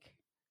 like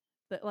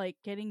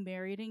getting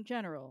married in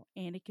general,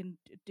 Anakin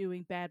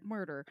doing bad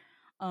murder,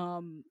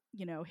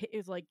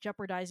 is like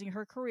jeopardizing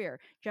her career,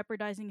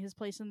 jeopardizing his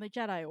place in the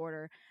Jedi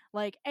Order.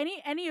 Like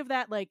any of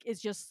that, like is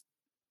just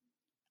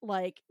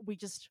like we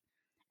just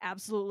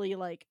absolutely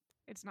like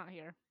It's not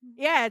here.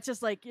 yeah, it's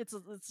just like it's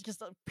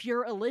just a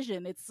pure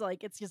illusion. It's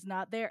like it's just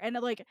not there, and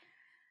like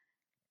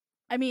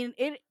I mean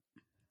it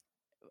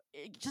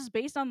just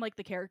based on like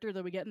the character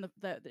that we get in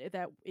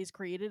that is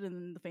created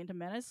in the Phantom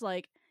Menace,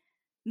 like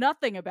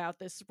nothing about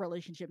this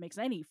relationship makes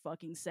any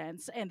fucking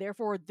sense, and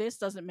therefore this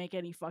doesn't make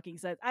any fucking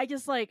sense. I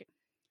just like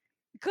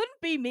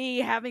couldn't be me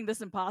having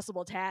this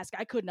impossible task.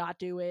 I could not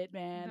do it,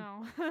 man.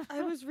 No.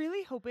 I was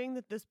really hoping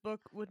that this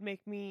book would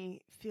make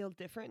me feel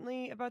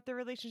differently about the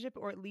relationship,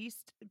 or at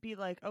least be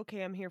like,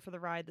 okay, I'm here for the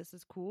ride. This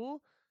is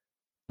cool.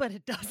 But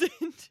it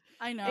doesn't.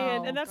 I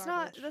know, And that's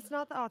garbage.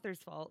 not the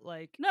author's fault.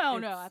 Like no,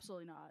 it's-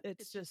 absolutely not.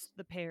 It's just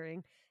the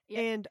pairing.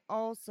 Yeah. And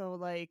also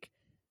like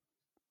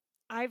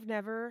I've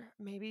never,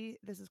 maybe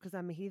this is because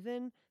I'm a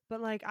heathen, but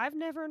like I've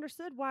never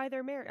understood why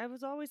they're married. I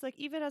was always like,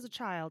 even as a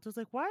child, I was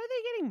like, why are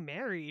they getting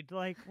married?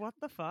 Like, what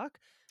the fuck?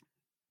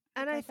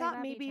 And I Because they thought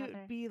love maybe each it other.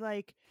 would be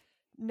like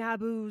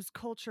Naboo's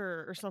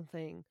culture or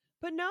something.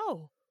 But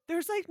no,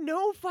 there's like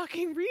no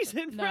fucking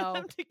reason for No.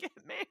 them to get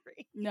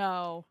married.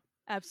 no,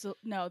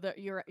 absolutely no.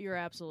 You're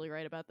absolutely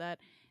right about that.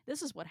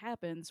 This is what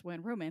happens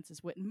when romance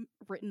is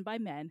written by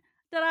men.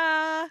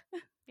 Ta-da!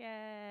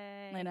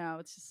 Yay. I know,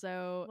 it's just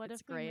so What it's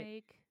if we great.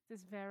 make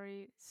this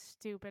very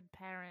stupid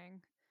pairing,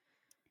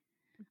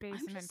 base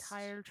I'm an just-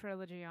 entire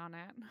trilogy on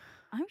it?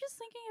 I'm just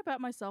thinking about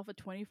myself at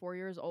 24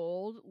 years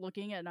old,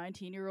 looking at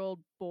 19-year-old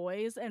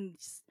boys, and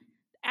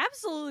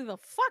absolutely the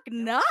fuck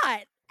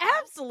not.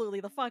 Absolutely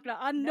the fuck not.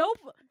 On Nope.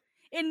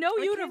 in no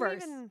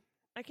universe.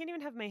 I can't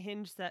even have my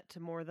hinge set to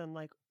more than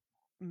like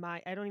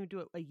I don't even do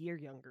it a year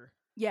younger.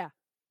 Yeah,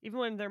 Even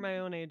when they're my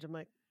own age, I'm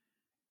like,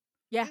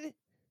 yeah, "Eh."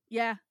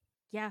 yeah,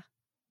 yeah.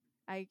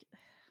 It's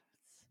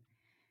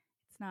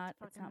not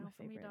Fucking my no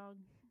for me, favorite. dog.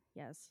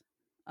 Yes.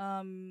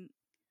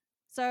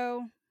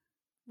 So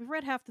we've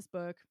read half this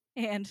book,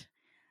 and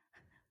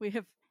we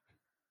have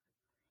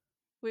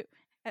we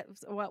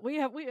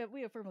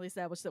have firmly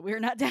established that we are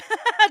not down,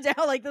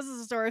 like this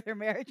is a story of their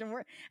marriage, and we're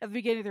at the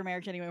beginning of their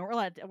marriage anyway.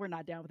 We're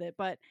not down with it,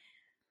 but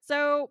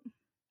so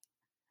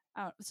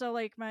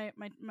like my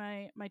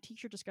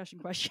teacher discussion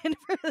question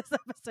for this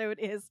episode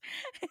is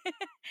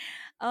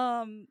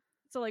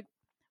so like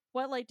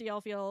what light do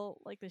y'all feel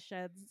like this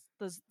sheds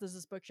does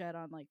this book shed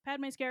on like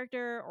Padme's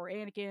character or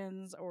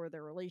Anakin's or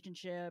their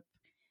relationship?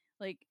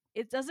 Like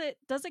does it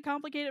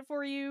complicate it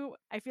for you?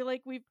 I feel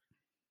like we've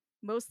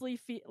mostly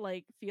feel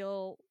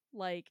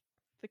like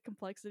the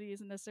complexity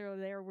isn't necessarily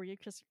there, where you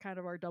just kind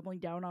of are doubling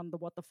down on the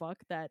what the fuck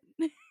that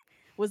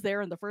was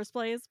there in the first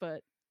place,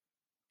 but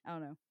I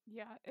don't know.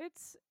 Yeah,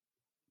 it's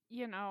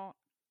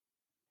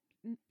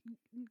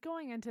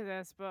going into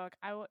this book,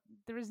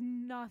 there was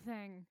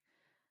nothing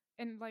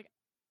and like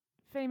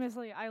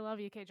famously, I love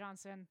E.K.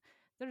 Johnston.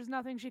 There's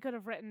nothing she could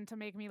have written to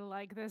make me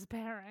like this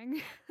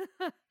pairing.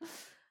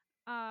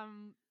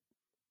 um,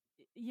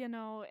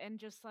 and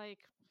just like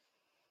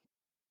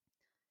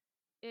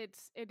it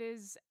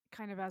is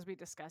kind of as we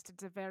discussed,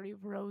 it's a very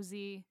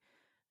rosy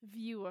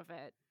view of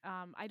it.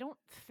 I don't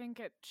think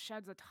it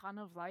sheds a ton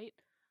of light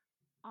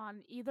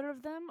on either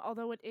of them,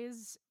 although it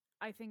is,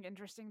 I think,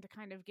 interesting to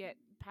kind of get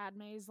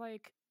Padme's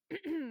like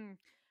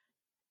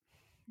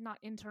not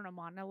internal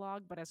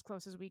monologue, but as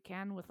close as we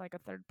can with like a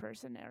third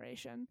person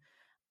narration.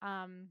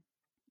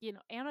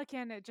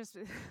 Anakin, it just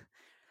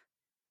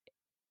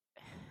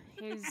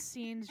his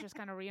scenes just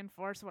kind of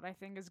reinforce what I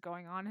think is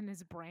going on in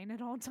his brain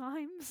at all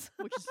times.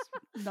 which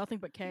is nothing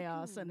but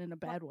chaos and in a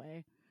bad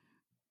way.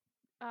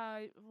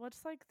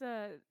 What's like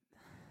the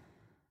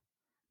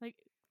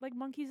like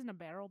monkeys in a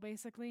barrel,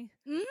 basically.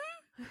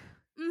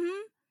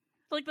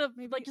 Like the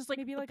Maybe like just like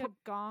maybe the like a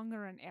gong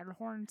or an air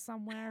horn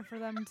somewhere for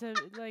them to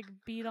like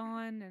beat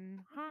on and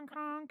honk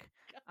honk.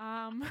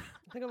 I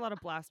think a lot of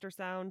blaster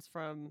sounds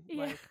from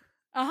Yeah. like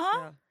uh-huh.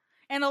 yeah.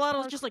 And a lot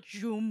of just like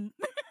zoom.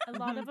 A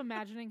lot of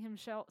imagining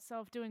himself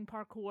doing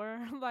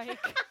parkour, like.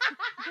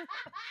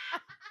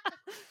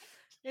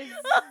 He's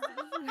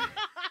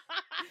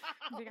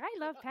like, I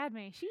love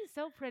Padme. She's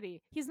so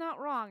pretty. He's not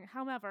wrong.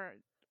 However,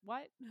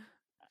 what?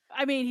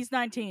 I mean, he's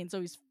 19,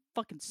 so he's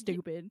fucking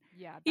stupid.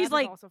 Yeah, He's that is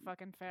like- also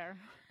fucking fair.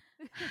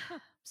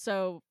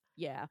 So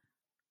yeah,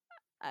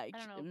 I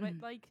don't know, but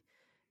like,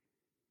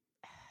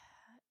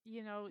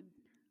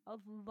 a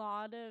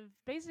lot of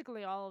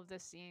basically all of the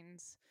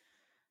scenes,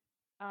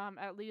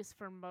 at least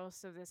for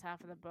most of this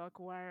half of the book,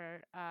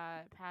 where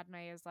Padme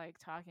is like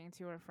talking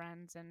to her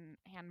friends and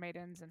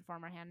handmaidens and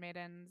former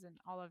handmaidens and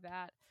all of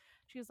that.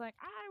 She's like,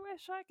 I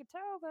wish I could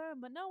tell them,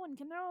 but no one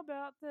can know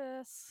about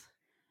this.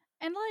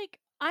 and like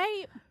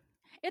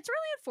it's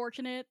really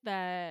unfortunate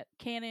that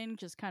canon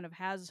just kind of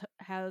has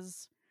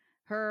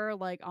her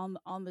like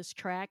on this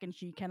track and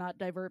she cannot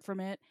divert from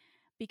it,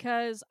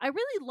 because I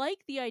really like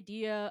the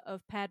idea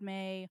of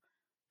Padme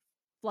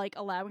like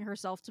allowing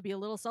herself to be a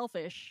little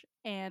selfish,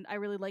 and I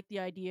really like the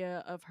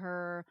idea of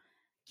her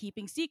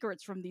keeping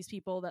secrets from these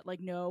people that like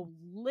know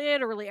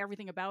literally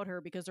everything about her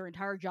because their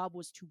entire job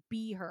was to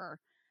be her.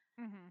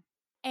 Mm-hmm.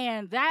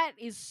 And that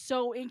is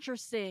so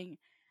interesting,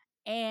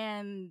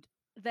 and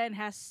then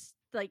has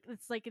like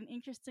it's like an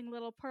interesting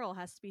little pearl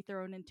has to be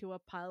thrown into a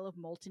pile of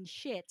molten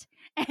shit,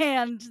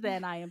 and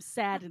then I am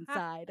sad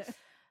inside.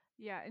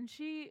 Yeah, and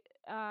she,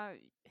 and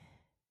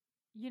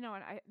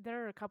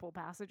there are a couple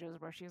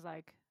passages where she's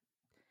like,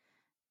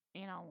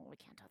 we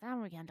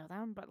can't tell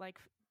them, but like,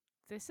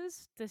 this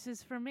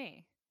is for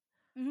me,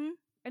 Mm-hmm.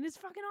 and it's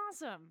fucking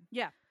awesome.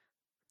 Yeah.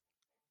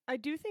 I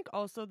do think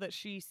also that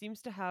she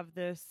seems to have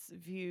this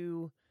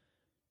view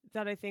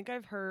that I think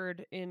I've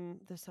heard in,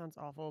 this sounds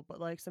awful,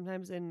 but like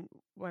sometimes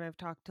when I've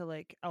talked to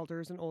like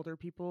elders and older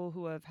people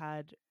who have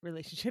had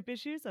relationship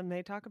issues and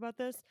they talk about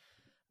this,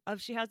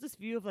 of she has this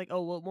view of like,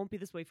 oh, well, it won't be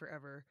this way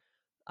forever.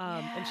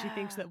 And she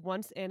thinks Yeah. that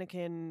once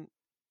Anakin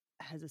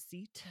has a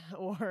seat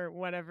or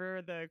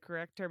whatever the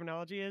correct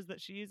terminology is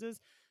that she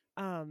uses,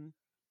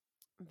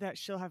 that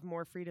she'll have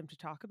more freedom to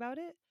talk about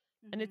it.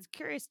 And it's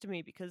curious to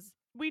me because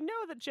we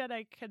know that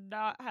Jedi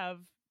cannot have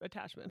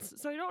attachments.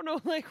 So I don't know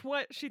like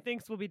what she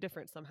thinks will be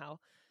different somehow.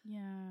 Yeah.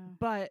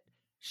 But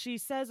she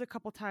says a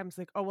couple times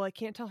like, oh, well, I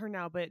can't tell her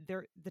now, but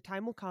the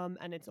time will come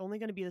and it's only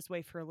going to be this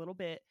way for a little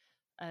bit.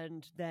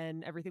 And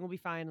then everything will be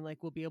fine. And like,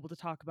 we'll be able to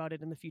talk about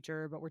it in the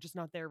future, but we're just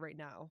not there right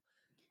now.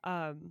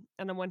 And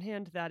on one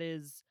hand, that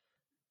is,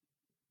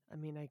 I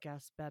mean, I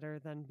guess better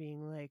than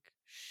being like,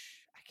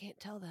 shh, I can't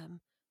tell them.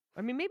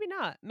 I mean, maybe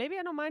not. Maybe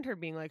I don't mind her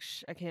being like,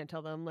 shh, I can't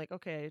tell them. Like,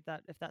 okay,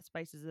 that if that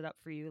spices it up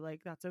for you,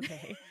 like, that's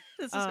okay.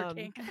 This is her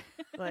kink.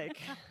 Like,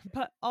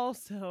 but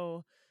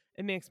also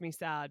it makes me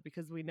sad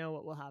because we know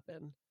what will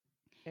happen.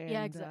 And,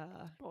 Yeah,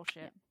 exactly.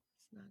 Bullshit.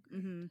 it's not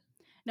great. Mm-hmm.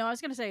 No, I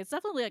was gonna say it's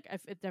definitely like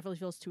it definitely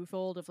feels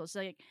twofold. If it's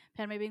like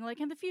Padme being like,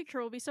 in the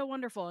future will be so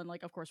wonderful, and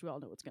like of course we all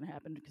know what's gonna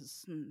happen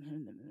because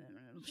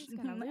She's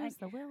gonna lose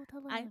the will to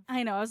live.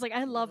 I know. I was like,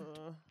 I love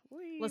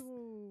Wee Listen-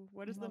 woo.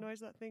 What is the noise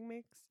that thing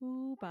makes?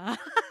 Ooba.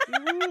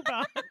 Woo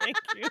ba. Thank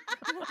you.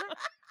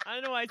 I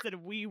don't know why I said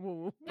wee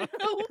woo.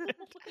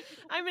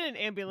 I'm in an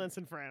ambulance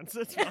in France.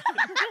 It's fine.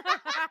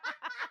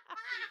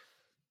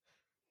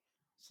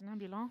 C'est une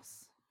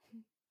ambulance.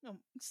 No,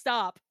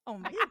 stop. Oh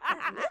my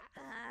god.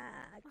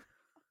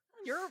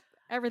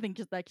 Everything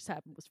just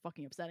happened was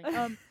fucking upsetting.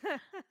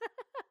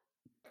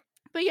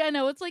 But yeah,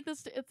 no, it's like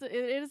this. It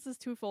is this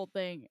twofold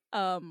thing.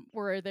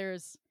 Where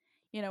there's,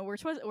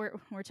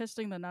 we're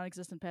testing the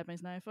non-existent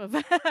Padme's knife of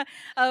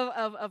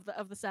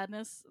of the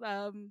sadness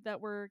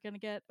that we're gonna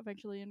get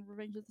eventually in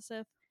Revenge of the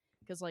Sith,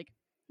 because like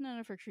none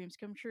of her dreams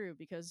come true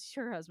because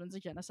her husband's a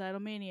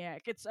genocidal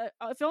maniac. It's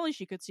if only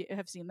she could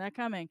have seen that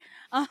coming.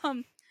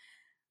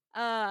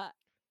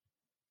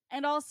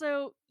 And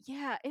also,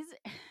 yeah,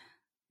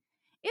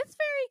 it's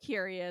very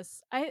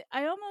curious. I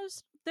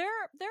almost there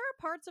are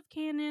parts of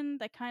canon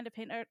that kind of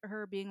hint at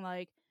her being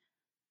like,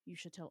 you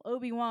should tell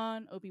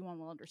Obi-Wan. Obi-Wan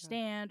will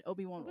understand.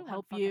 Obi-Wan will Obi-Wan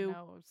help fucking you.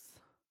 knows.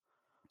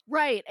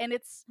 Right, and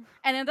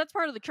then that's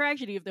part of the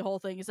tragedy of the whole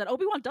thing is that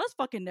Obi-Wan does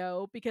fucking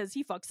know because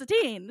he fucks a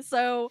teen.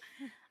 So,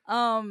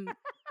 and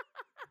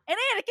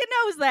Anakin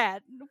knows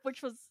that,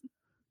 which was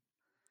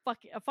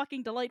a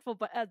fucking delightful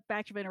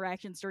batch of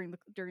interactions during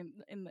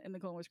in the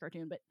Clone Wars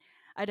cartoon. But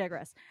I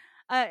digress.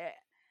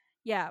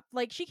 Yeah,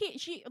 like she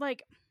keeps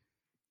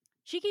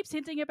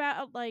hinting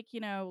about like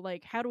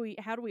like how do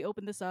we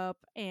open this up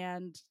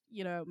and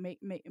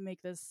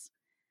make this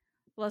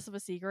less of a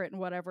secret and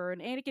whatever.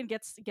 And Anakin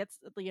gets to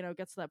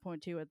that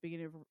point too at the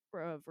beginning of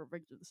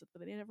Revenge of the Sith,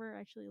 but they never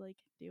actually like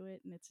do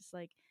it. And it's just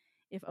like,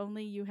 if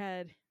only you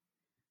had,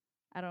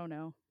 I don't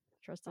know,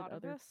 trusted Thought of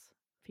other this?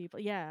 people,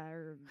 yeah,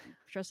 or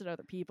trusted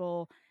other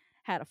people,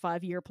 had a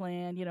 5-year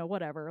plan,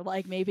 whatever.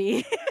 Like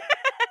maybe.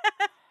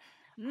 I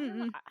don't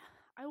know.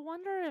 I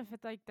wonder if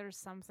it's like there's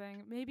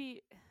something.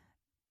 Maybe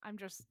I'm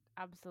just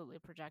absolutely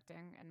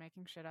projecting and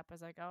making shit up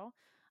as I go.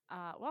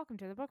 Welcome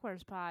to the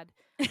Bookworms Pod.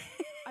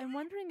 I'm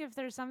wondering if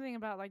there's something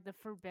about like the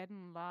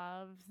forbidden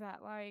love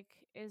that like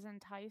is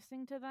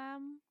enticing to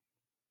them.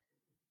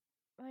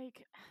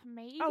 Like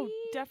maybe. Oh,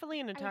 definitely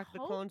in I Attack of the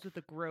hope. Clones with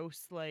the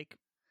gross like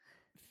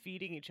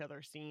feeding each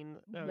other scene.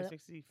 That always Blip.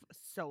 makes me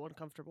so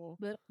uncomfortable.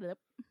 Blip, blip.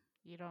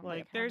 You don't Like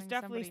like there's having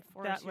definitely somebody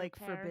force that your like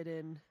pear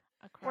forbidden.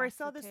 across Or I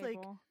saw the this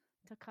like table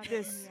to cut it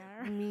this in the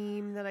air.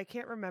 meme that I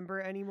can't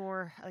remember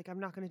anymore. Like I'm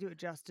not going to do it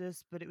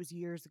justice, but it was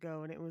years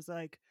ago, and it was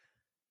like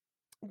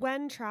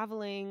when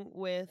traveling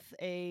with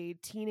a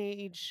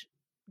teenage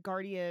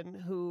guardian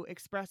who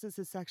expresses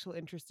his sexual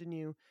interest in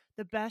you,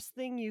 the best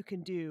thing you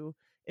can do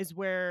is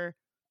wear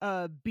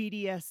a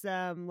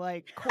BDSM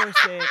like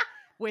corset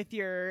with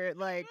your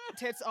like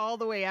tits all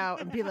the way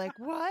out and be like,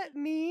 "What,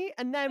 me?"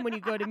 And then when you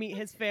go to meet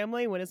his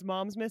family when his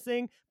mom's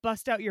missing,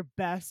 bust out your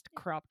best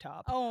crop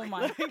top. Oh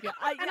my Like, god!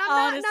 And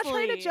I'm not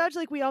trying to judge.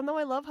 Like we all know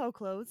I love hoe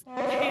clothes,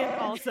 and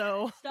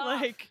also Stop.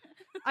 like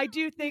I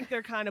do think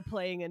they're kind of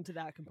playing into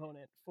that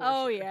component. For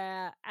Oh sure.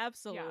 yeah,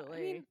 absolutely.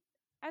 Yeah,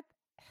 I mean,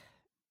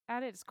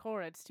 at its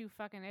core, it's two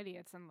fucking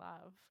idiots in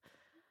love.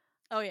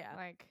 oh yeah.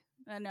 Like,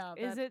 No.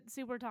 is it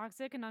super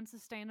toxic and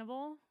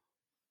unsustainable?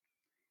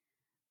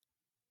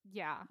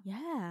 Yeah.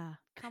 Yeah.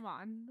 Come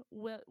on.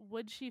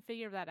 Would she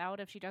figure that out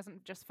if she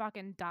doesn't just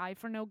fucking die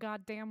for no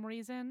goddamn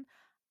reason?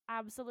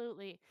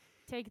 Absolutely.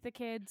 Take the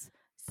kids,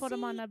 put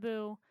them on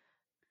Naboo.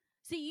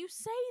 See, you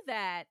say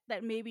that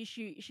maybe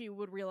she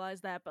would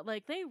realize that, but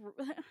like Kana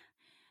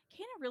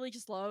really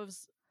just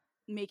loves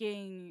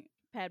making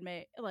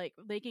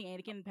making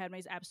Anakin and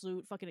Padme's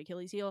absolute fucking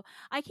Achilles heel.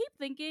 I keep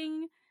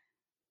thinking,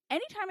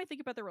 anytime I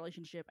think about their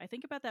relationship, I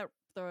think about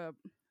the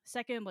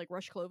second like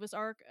Rush Clovis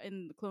arc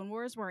in the Clone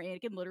Wars where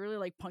Anakin literally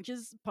like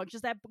punches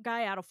that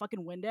guy out a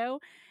fucking window,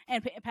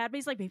 and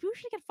Padme's like, maybe we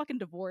should get fucking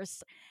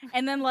divorced,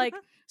 and then like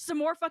some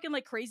more fucking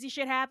like crazy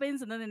shit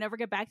happens, and then they never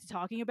get back to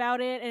talking about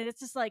it, and it's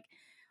just like,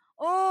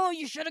 oh,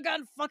 you should have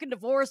gotten fucking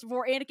divorced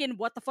before Anakin,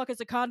 what the fuck is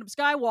a condom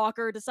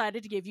Skywalker,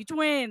 decided to give you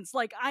twins.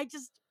 Like, I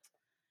just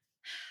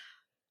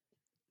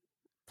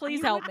please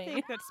You help would me.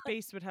 think that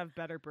space would have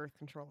better birth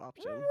control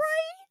options. Right?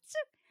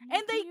 You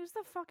And can they use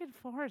the fucking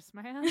Force,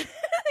 man. they use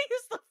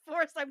the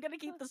Force. I'm gonna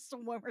keep the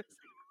swimmers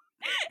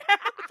out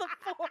of the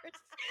Force.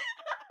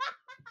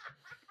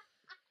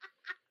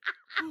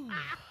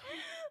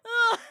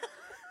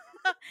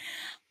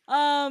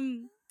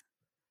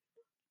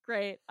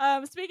 Great.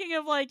 Speaking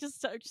of like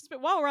just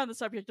while we're on the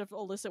subject of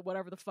illicit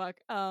whatever the fuck,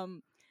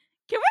 can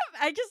we?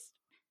 I just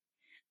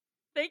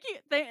thank you,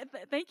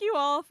 thank you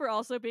all for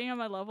also being on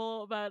my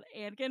level about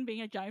Anakin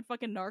being a giant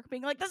fucking narc,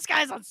 being like, this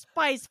guy's on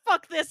spice.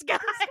 Fuck this guy.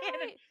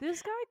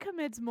 This guy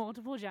commits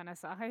multiple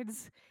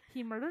genocides.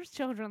 He murders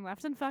children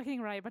left and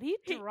fucking right, but he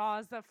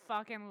draws the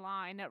fucking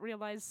line at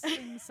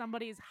realizing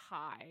somebody's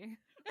high.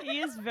 He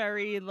is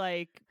very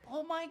like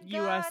Oh my god.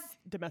 U.S.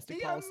 domestic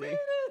They policy. admitted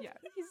it! Yeah,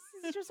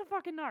 he's just a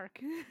fucking narc.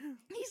 He's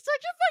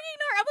such a fucking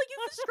narc. I'm like,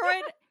 you've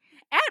destroyed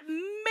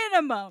at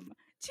minimum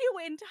 2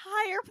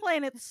 entire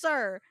planets,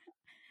 sir.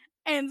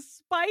 And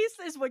spice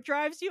is what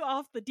drives you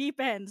off the deep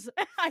ends.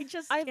 I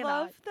I cannot.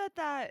 love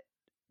that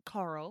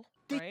Carl,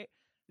 right?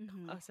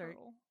 Mhm. Oh, sorry.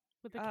 Carl,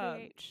 with a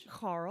KH.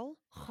 Carl.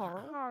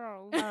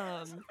 Carl.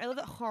 I love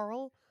that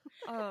Carl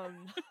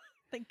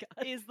Thank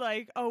God. is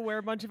like, oh, we're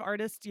a bunch of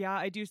artists. Yeah,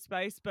 I do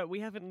spice, but we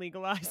haven't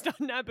legalized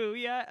on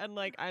Naboo yet, and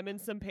like I'm in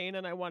some pain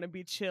and I want to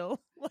be chill.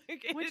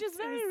 Like, Which it's is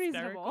very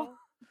hysterical. reasonable.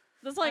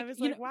 That's I like, was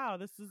you like, wow,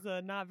 this is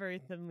a not very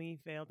thinly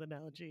veiled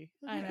analogy.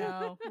 know, I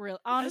know. Real,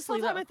 Honestly,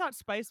 honestly, I thought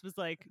spice was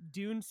like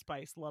Dune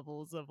spice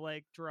levels of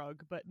like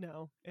drug, but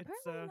no, it's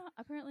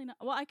apparently not.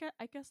 Well, I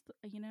guess that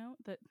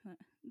it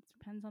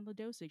depends on the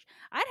dosage.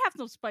 I'd have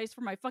some spice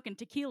for my fucking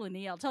tequila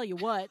knee. I'll tell you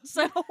what.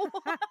 So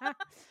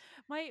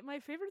my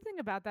favorite thing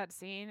about that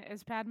scene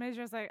is Padme's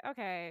just like,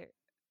 okay.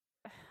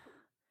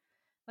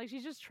 Like,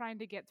 she's just trying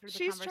to get through the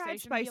She's conversation. tried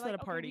and spice be at like, a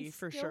okay, party we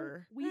for still-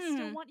 sure. We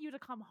still Mhm. want you to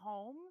come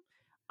home.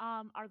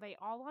 Are they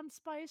all on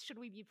spice? Should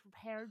we be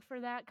prepared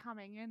for that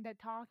coming in to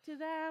talk to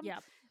them?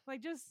 Yep.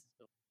 Like, just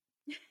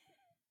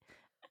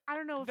I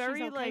don't know if Very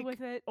she's okay like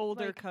with it.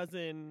 older like,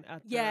 cousin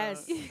at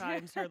Yes. the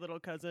times her little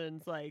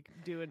cousin's like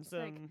doing some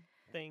like-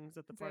 things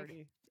at the it's like,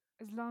 party.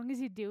 as long as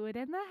you do it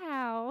in the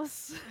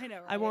house. I know.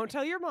 Right? I won't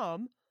tell your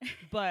mom,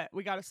 but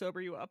we got to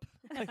sober you up.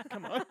 Like,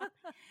 come on.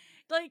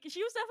 Like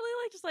she was definitely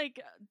like just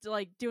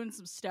like doing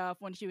some stuff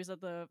when she was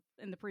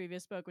in the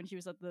previous book when she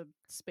was at the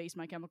Space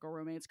My Chemical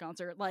Romance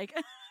concert. Like,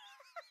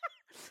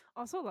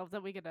 Also love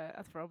that we get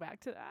a throwback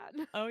to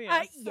that. Oh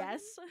yeah.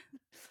 yes.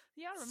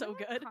 Yeah, remember So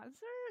that good.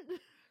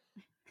 concert?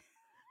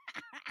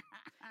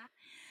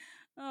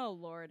 Oh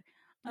Lord.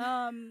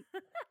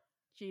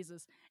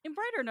 Jesus. In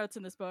brighter notes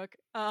in this book,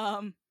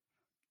 and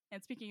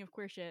speaking of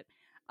queer shit,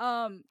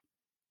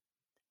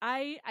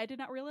 I did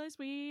not realize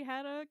we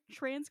had a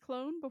trans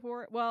clone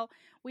before. Well,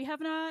 we have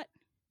not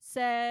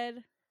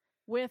said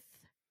with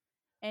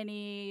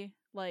any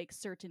like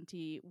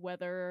certainty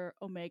whether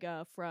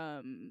Omega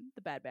from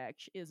the Bad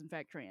Batch is in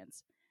fact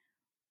trans.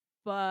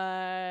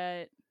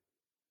 But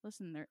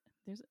listen,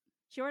 there's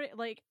she already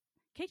like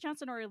Kate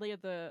Johnson already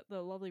laid the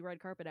lovely red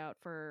carpet out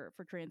for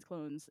trans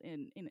clones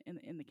in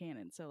the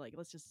canon. So like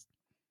let's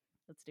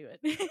do it.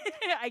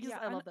 I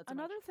love that so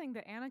another much. thing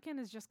that Anakin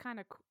is just kind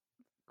of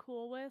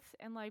cool with,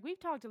 and like we've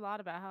talked a lot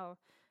about how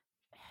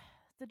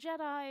the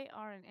Jedi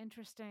are an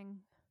interesting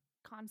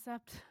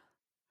concept.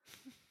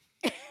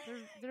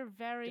 They're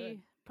very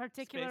Good.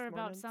 particular Space about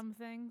Mormons. some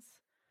things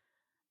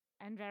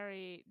and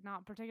very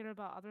not particular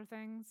about other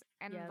things.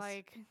 And Yes.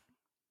 like,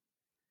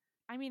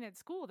 I mean,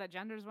 it's cool that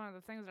gender is one of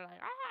the things they're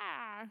like,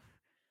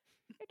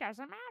 it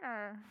doesn't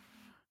matter.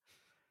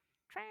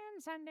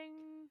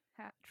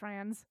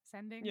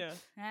 Transcending Yeah.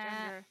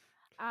 gender.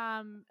 But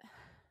I'm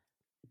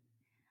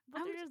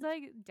they're just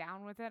like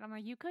down with it. I'm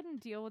like, you couldn't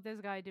deal with this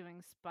guy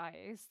doing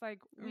spice. Like,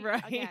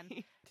 Right. again,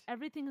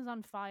 everything is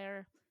on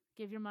fire.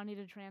 Give your money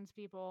to trans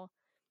people.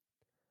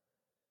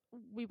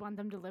 We want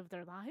them to live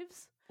their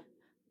lives.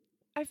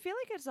 I feel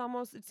like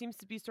it seems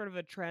to be sort of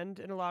a trend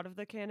in a lot of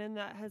the canon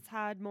that has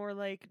had more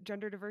like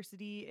gender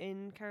diversity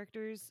in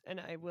characters, and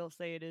I will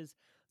say it is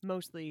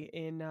mostly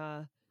in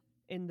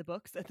the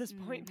books at this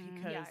point Mhm.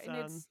 because Yeah,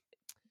 and it's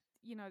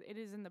it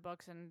is in the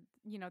books, and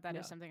that is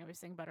Yeah. something I was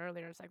saying about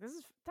earlier. It's like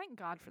thank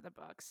God for the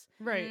books.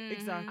 right, Mhm.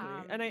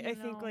 exactly. And I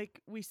think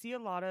like we see a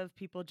lot of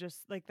people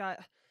just like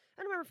that.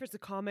 I don't remember if it's a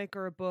comic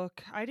or a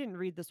book. I didn't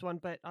read this one,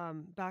 but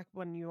back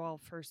when you all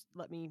first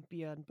let me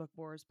be on Book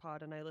Wars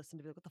pod and I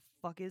listened to it, what the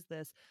fuck is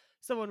this?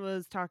 Someone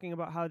was talking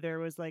about how there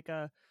was like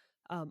a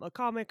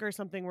comic or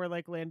something where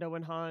like Lando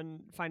and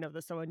Han find out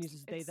that someone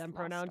uses they It's them Lost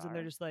pronouns and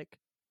they're Star. just like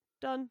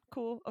done,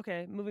 cool,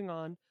 okay, moving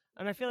on.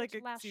 And I feel like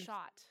it last seems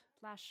shot.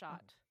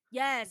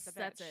 Yes, the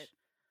that's bitch. it.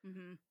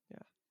 Mm-hmm.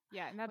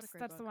 Yeah, and What a that's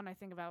great the book. one I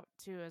think about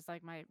too. Is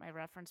like my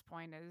reference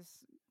point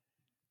is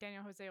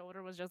Daniel Jose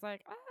Older was just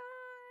like,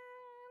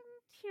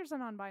 here's a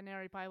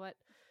non-binary pilot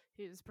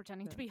who's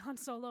pretending to be Han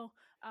Solo.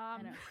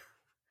 I know.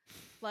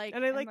 Like,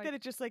 and I and, like like- that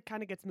it just like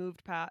kind of gets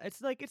moved past.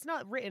 It's like it's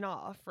not written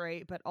off,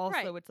 right? But also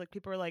Right. it's like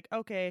people are like,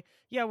 okay,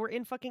 yeah, we're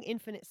in fucking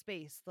infinite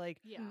space. Like,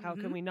 yeah. how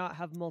can Mhm. we not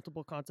have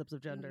multiple concepts of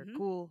gender? Mhm.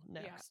 Cool.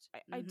 Yeah, Next.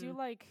 I do Mhm.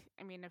 like.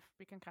 I mean, if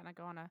we can kind of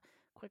go on a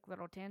quick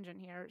little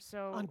tangent here.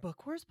 So On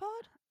Book Wars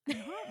Pod?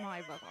 not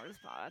my Book Wars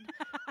pod.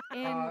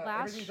 In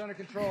Everything's under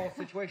control.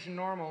 Situation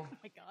normal. oh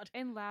my God.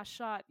 in last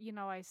shot,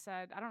 I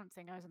said I don't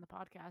think I was in the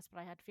podcast, but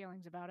I had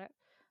feelings about it.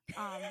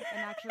 And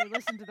actually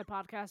listened to the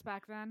podcast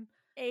back then.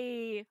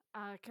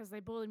 Because they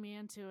bullied me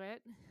into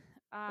it.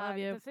 Love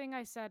you. The thing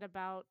I said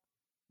about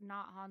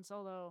not Han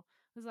Solo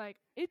was like,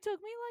 it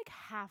took me like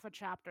half a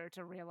chapter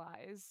to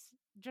realize,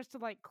 just to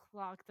like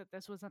clock that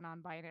this was a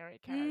non-binary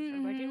character.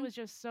 Like it Mhm. was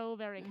just so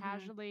very Mhm.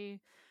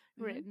 casually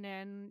Mhm. written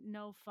in,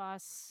 no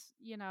fuss,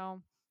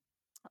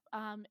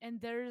 and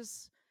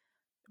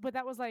but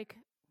that was like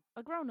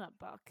a grown-up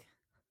book.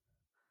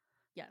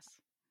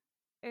 Yes.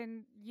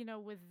 And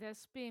with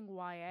this being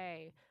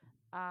YA,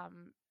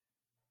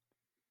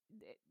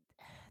 it,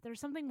 there's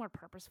something more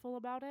purposeful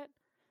about it.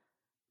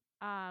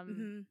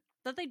 Mm-hmm.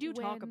 That they do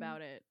talk when-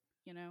 about it,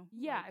 you know?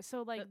 Yeah, Like,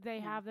 so like that- they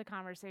yeah. have the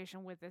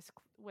conversation with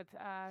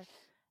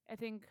I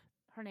think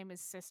her name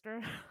is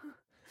Sister.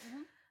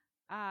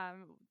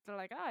 They're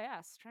like, oh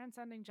yes,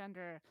 transcending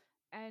gender,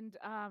 and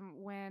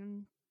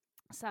when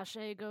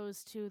Sashay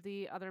goes to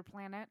the other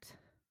planet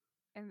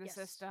in the Yes.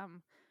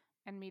 system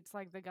and meets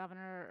like the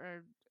governor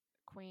or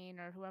queen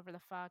or whoever the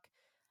fuck,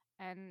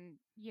 and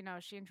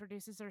she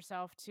introduces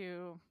herself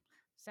to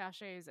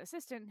Sashay's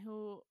assistant,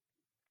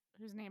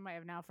 whose name I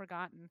have now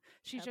forgotten.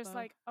 She's just Peppo.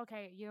 like,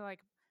 okay,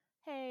 like,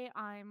 hey,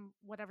 I'm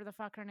whatever the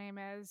fuck her name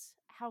is.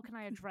 How can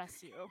I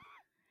address you?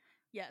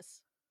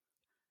 Yes.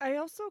 I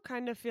also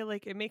kind of feel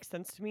like it makes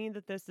sense to me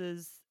that this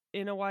is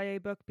in a YA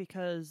book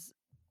because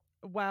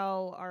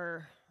while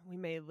we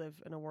may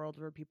live in a world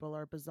where people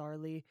are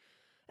bizarrely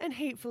and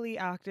hatefully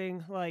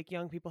acting like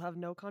young people have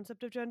no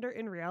concept of gender,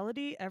 in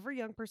reality, every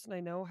young person I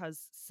know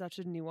has such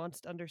a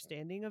nuanced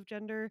understanding of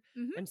gender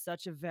Mhm. and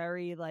such a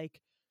very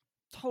like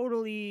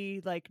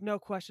totally like no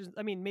questions.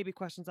 I mean, maybe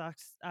questions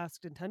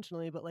asked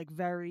intentionally, but like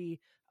very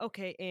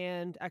okay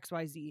and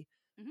XYZ.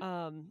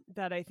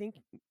 that I think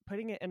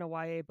putting it in a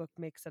YA book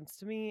makes sense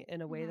to me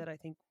in a way that I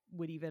think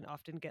would even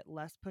often get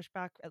less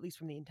pushback, at least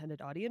from the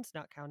intended audience,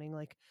 not counting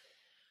like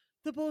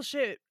the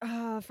bullshit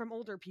from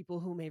older people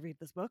who may read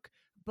this book.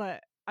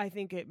 But I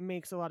think it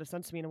makes a lot of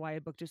sense to me in a YA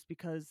book just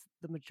because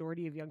the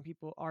majority of young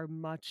people are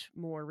much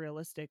more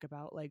realistic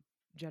about like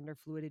gender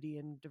fluidity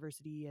and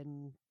diversity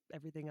and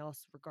everything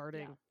else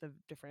regarding the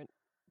different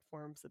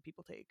forms that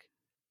people take.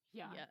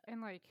 Yeah.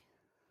 And like,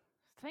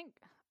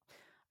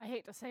 I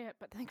hate to say it,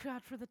 but thank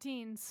God for the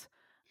teens.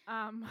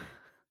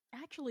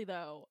 Actually,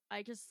 though,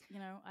 I just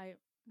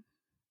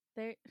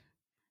they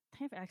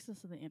have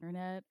access to the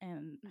internet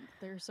and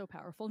they're so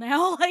powerful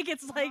now.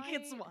 It's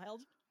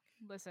wild.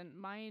 Listen,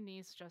 my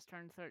niece just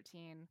turned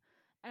 13,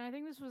 and I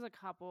think this was a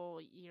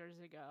couple years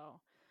ago.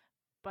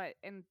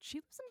 And she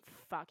lives in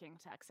fucking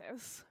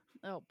Texas.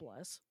 Oh,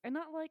 bless. And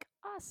not like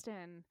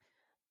Austin.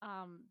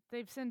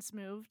 They've since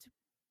moved,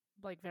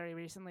 like very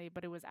recently,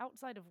 but it was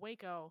outside of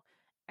Waco,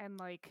 and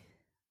like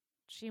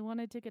she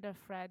wanted to get a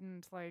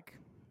friend like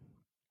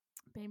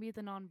maybe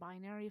the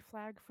non-binary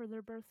flag for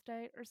their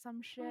birthday or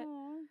some shit.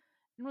 Aww.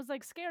 And was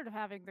like scared of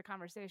having the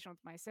conversation with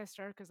my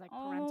sister because like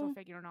parental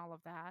figure and all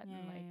of that.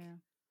 And like,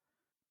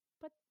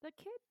 but the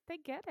kid, they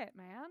get it,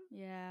 man.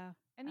 Yeah.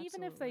 And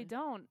even if they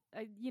don't,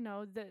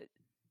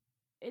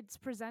 it's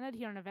presented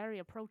here in a very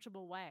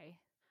approachable way.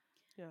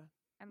 Yeah.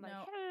 And like,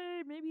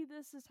 hey, maybe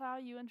this is how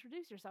you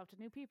introduce yourself to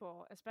new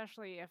people,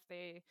 especially if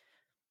they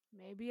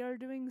maybe are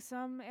doing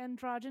some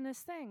androgynous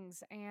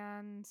things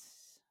and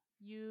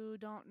you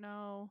don't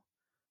know,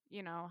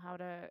 how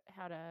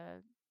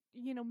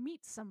to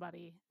meet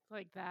somebody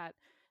like that.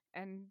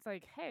 And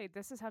like, hey,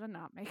 this is how to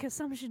not make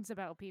assumptions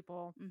about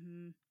people.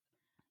 Mm-hmm.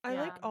 I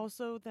like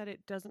also that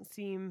it doesn't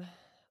seem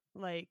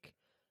like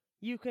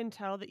you can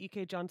tell that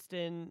E.K.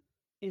 Johnston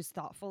is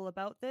thoughtful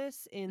about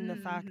this in the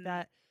fact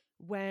that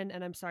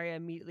and I'm sorry, I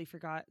immediately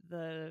forgot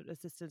the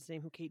assistant's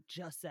name who Kate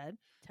just said.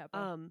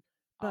 Teppa.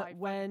 But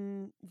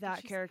when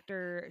that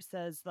character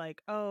says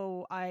like,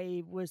 oh,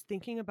 I was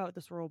thinking about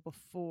this role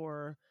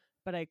before,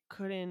 but I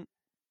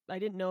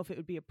didn't know if it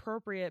would be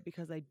appropriate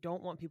because I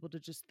don't want people to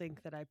just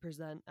think that I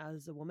present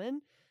as a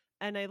woman.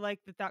 And I like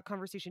that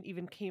conversation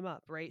even came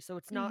up, right? So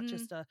it's not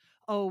just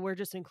we're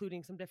just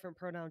including some different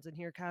pronouns in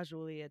here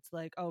casually. It's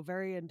like,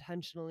 very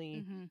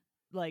intentionally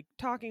like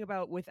talking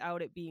about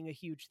without it being a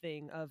huge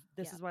thing of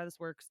this is why this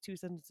works, 2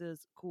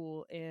 sentences,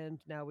 cool, and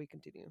now we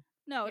continue.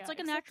 No, it's like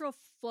a natural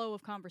flow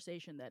of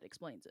conversation that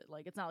explains it.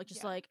 Like, it's not like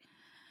just like,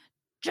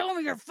 show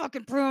me your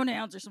fucking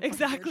pronouns or something.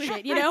 Exactly.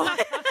 Shit,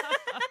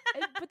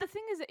 But the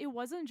thing is, it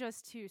wasn't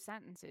just 2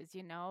 sentences,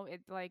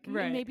 It like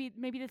right.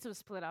 maybe this was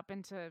split up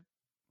into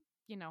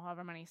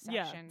however many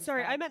sections. Yeah.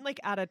 Sorry, I meant like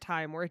at a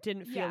time where it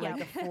didn't feel like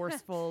a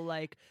forceful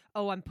like,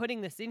 oh, I'm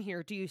putting this in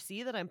here. Do you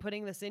see that I'm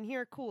putting this in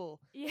here?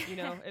 Cool.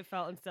 Yeah. It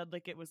felt instead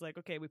like it was like,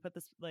 okay, we put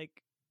this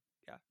like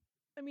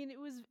I mean, it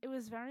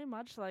was very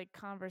much like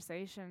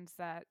conversations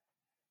that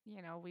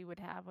we would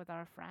have with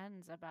our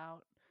friends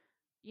about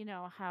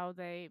how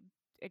they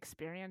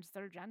experience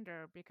their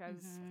gender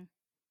because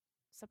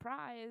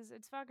surprise,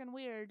 it's fucking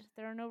weird.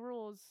 There are no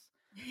rules.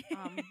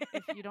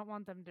 If you don't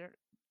want them, there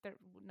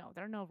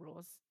are no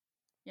rules.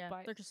 Yeah,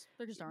 but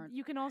there just aren't.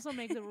 You can also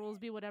make the rules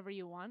be whatever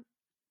you want,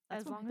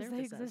 as long as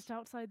they exist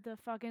outside the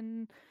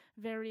fucking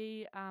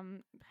very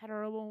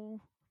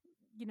hetero,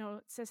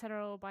 cis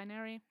hetero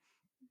binary.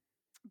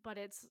 But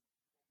it's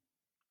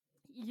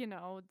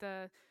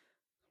the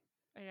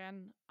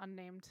again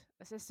unnamed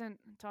assistant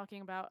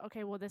talking about,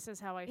 okay, well, this is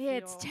how I feel.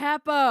 It's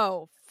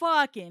Teppo.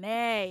 Fucking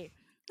A.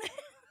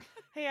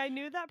 Hey, I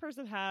knew that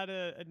person had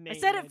a name. I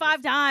said it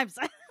 5 times.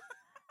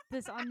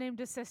 This unnamed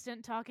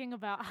assistant talking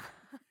about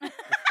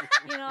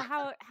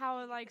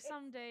how like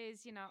some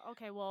days,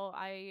 okay, well,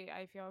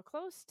 I feel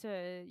close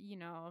to,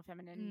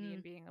 femininity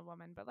and being a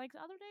woman, but like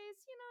other days,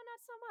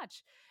 not so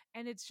much.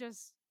 And it's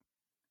just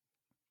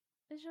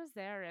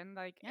there, and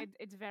like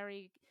it's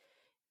very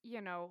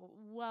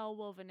well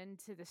woven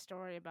into the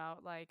story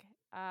about like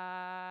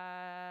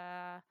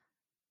I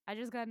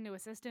just got a new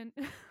assistant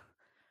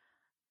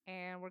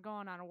and we're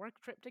going on a work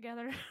trip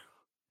together.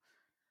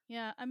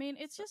 Yeah, I mean,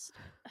 it's just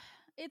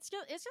an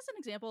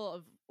example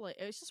of like,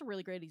 it's just a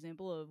really great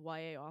example of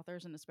YA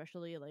authors, and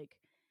especially like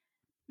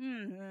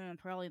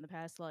probably in the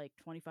past like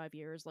 25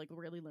 years, like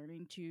really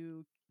learning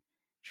to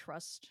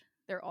trust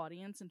their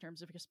audience in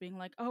terms of just being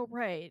like, oh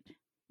right,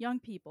 young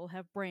people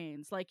have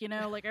brains. Like,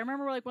 like I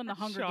remember like when the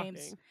Hunger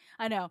Games,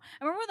 I know.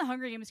 I remember when the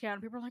Hunger Games came out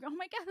and people were like, oh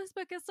my God, this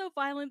book is so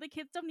violent. The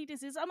kids don't need to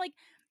see this. I'm like,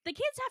 the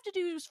kids have to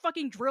do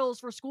fucking drills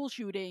for school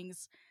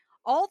shootings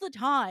all the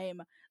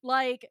time.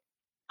 Like,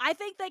 I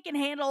think they can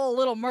handle a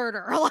little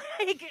murder.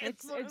 Like,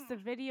 it's the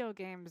video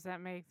games that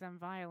make them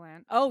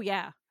violent. Oh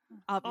yeah,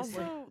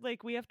 obviously. Also,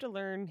 like, we have to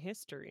learn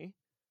history.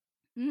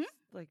 Mm-hmm.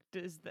 Like,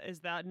 is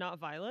that not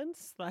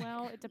violence? Like,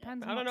 well, it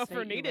depends. I don't know.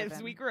 For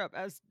natives, we grew up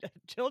as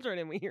children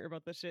and we hear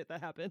about the shit that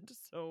happened.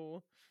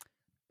 So,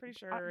 pretty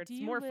sure it's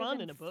more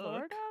fun in a book.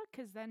 Florida?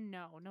 Because then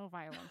no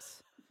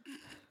violence.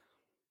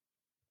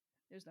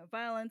 There's no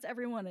violence.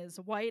 Everyone is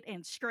white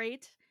and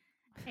straight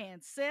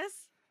and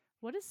cis.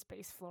 What is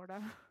Space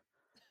Florida?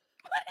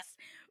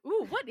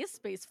 What is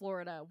Space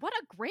Florida? What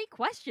a great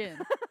question.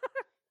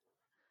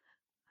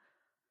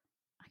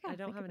 I gotta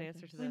don't think have an about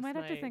answer this. to We this. might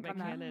have to think my on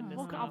that. canon is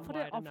Well, I'll not put it.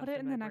 wide I'll enough put it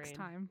in my the next brain.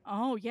 time.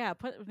 Oh yeah,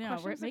 Questions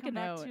to make a come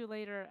back note. to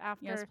later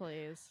after Yes,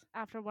 please.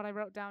 after what I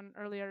wrote down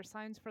earlier.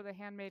 Signs for the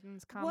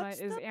handmaidens, comma What's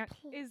is the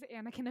is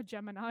Anakin a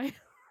Gemini?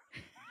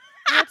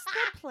 What's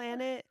the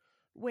planet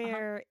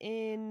where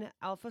in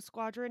Alpha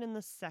Squadron in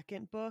the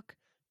second book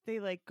they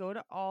like go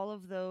to all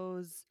of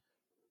those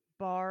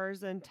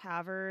bars and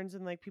taverns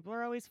and like people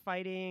are always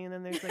fighting and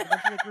then there's like a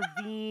bunch of like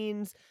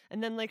ravines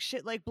and then like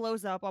shit like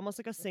blows up almost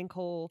like a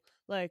sinkhole.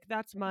 Like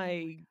that's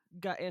my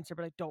gut answer,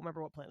 but I don't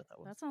remember what planet that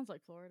was. That sounds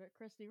like Florida.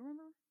 Chris, do you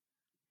remember?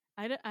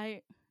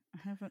 I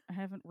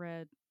haven't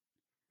read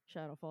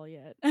Shadowfall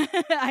yet.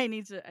 I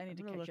need to I'm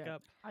gonna catch look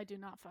up. I do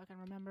not fucking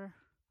remember.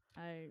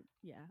 I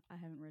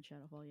haven't read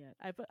Shadowfall yet.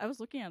 I was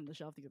looking on the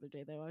shelf the other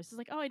day though. I was just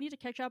like, oh, I need to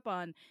catch up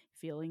on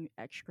feeling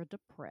extra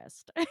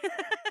depressed.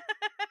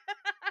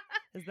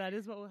 Because that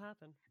is what will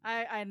happen.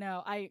 I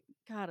know. I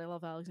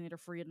love Alexander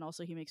Freed, and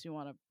also he makes me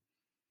want to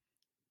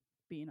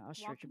be an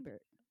ostrich and bury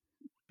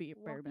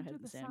walk my head into in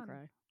the the sand sun.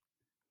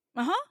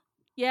 cry.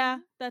 Yeah,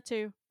 that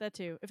too.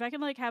 If I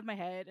can like have my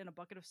head in a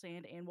bucket of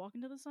sand and walk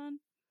into the sun,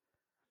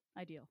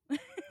 ideal.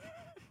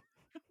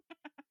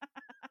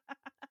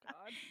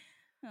 God.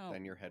 Oh.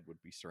 Then your head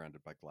would be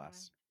surrounded by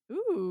glass.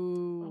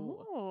 Ooh.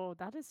 Oh,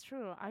 that is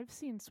true. I've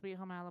seen Sweet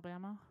Home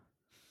Alabama.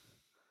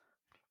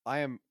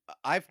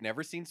 I've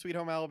never seen Sweet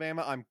Home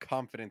Alabama. I'm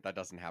confident that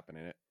doesn't happen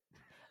in it.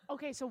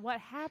 Okay, so what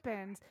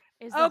happens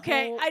is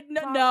Okay,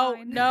 the whole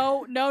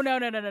no.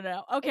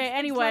 Okay,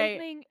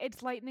 anyway,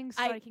 it's lightning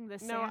striking the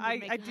sand. No, and I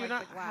making, do like,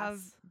 not the glass. have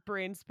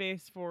brain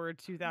space for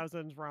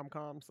 2000s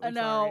rom-coms. no, I'm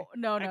sorry.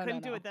 no, I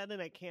couldn't do no. it then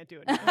and I can't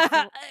do it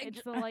now.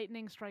 It's the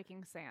lightning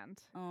striking sand.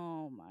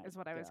 Oh my! Is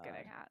what I was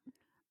getting at.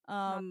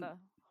 God. Not the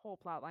whole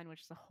plot line,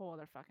 which is a whole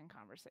other fucking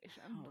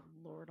conversation. Oh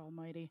Lord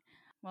Almighty.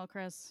 Well,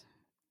 Chris,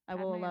 I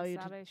Padme will allow and you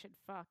to. Sabe should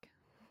fuck.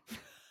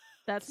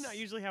 That's It's not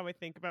usually how I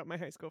think about my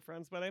high school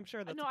friends, but I'm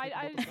sure that's No,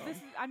 applicable to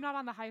some. I'm not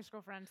on the high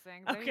school friends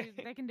thing. Okay.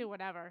 They can do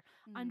whatever.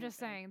 I'm just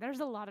saying,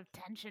 there's a lot of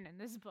tension in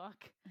this book.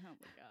 Oh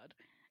my God.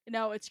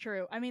 No, it's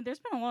true. I mean, there's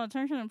been a lot of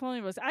tension in plenty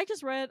of us. I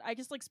just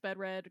like sped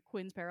read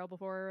Quinn's Peril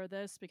before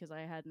this because I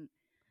hadn't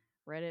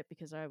read it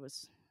because I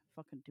was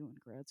fucking doing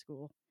grad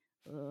school.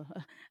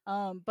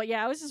 But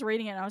yeah, I was just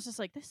reading it and I was just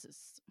like, this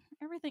is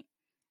everything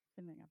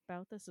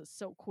about this is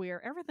so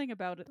queer. Everything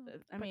about it.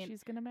 I But mean,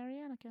 she's gonna marry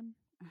Anakin.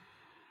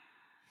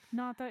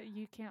 Not that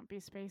you can't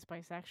be space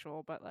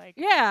bisexual, but like,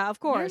 yeah,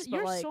 of course.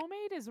 your but like,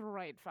 soulmate is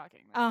right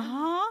fucking there.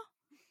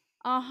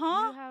 You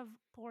have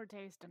poor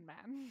taste in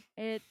men.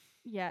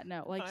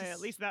 No, like At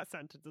least that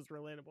sentence is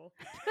relatable.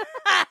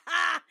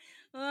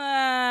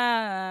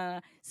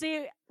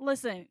 See,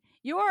 listen,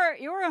 you're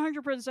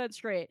 100%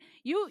 straight.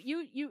 You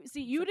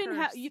see, you It's a didn't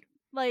have curse. you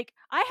like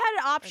I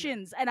had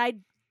options and I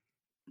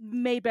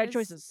made bad Is-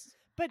 choices.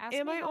 But Ask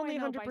am me I how only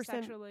know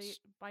 100%?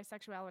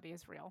 bisexuality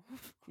is real.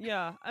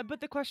 Yeah,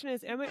 but the question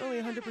is, am I only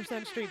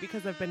 100% straight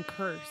because I've been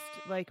cursed?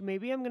 Like,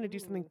 maybe I'm going to do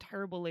something Ooh.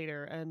 terrible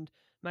later, and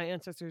my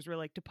ancestors were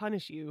like, to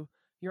punish you,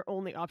 your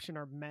only option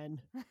are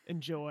men.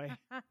 Enjoy.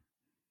 I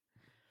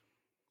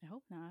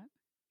hope not.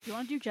 Do you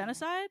want to do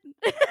genocide?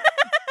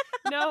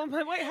 No,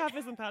 my white half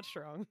isn't that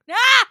strong.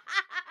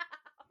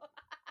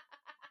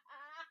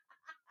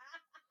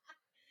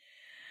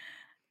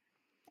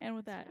 And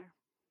with that, Fair.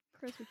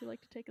 Chris, would you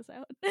like to take us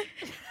out?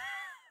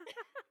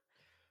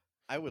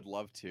 I would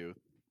love to.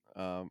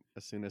 As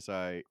soon as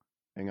I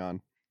hang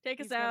on. Take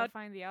He's us gotta out.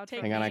 find the outro.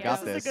 Take Hang on, I got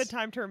This is a this. good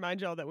time to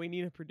remind y'all that we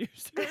need a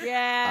producer.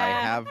 Yeah. I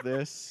have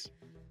this.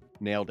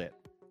 Nailed it.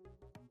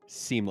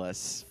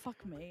 Seamless.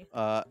 Fuck me.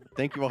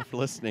 Thank you all for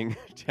listening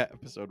to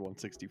episode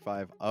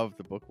 165 of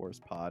the Book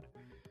Wars pod.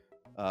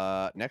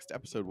 Next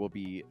episode, we'll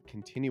be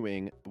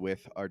continuing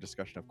with our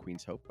discussion of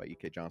Queen's Hope by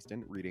E.K.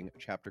 Johnston, reading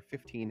chapter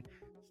 15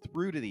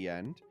 through to the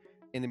end.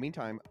 In the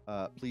meantime,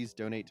 please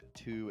donate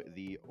to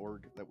the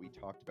org that we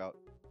talked about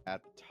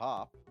at the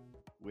top,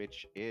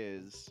 which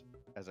is,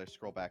 as I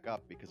scroll back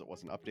up because it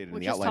wasn't updated in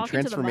Which the is outline,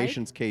 talking to the mic?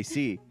 Transformations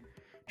KC.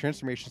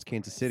 Transformations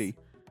Kansas City.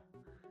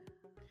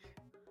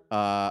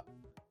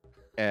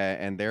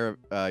 And there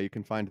you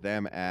can find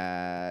them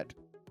at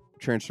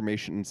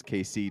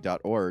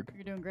transformationskc.org.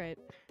 You're doing great.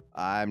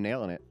 I'm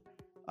nailing it.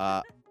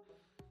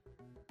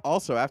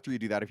 Also, after you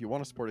do that, if you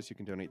want to support us, you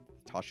can donate to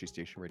Tashi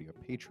Station Radio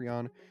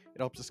Patreon. It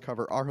helps us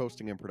cover our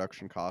hosting and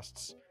production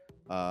costs.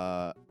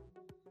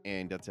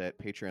 And that's at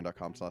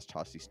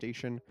patreon.com/Tashi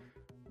Station.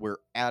 We're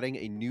adding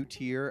a new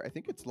tier. I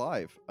think it's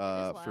live.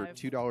 For live.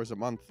 $2 a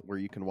month, where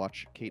you can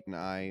watch Kate and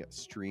I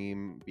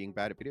stream being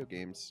bad at video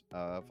games.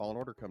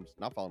 Survivor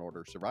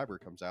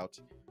comes out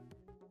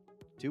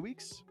 2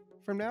 weeks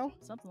from now,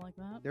 Something like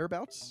that.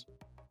 thereabouts.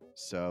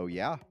 So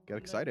yeah, get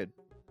excited.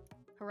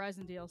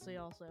 Horizon DLC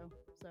also.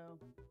 So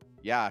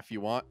Yeah, if you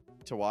want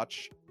to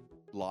watch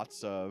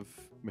lots of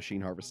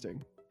machine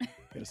harvesting,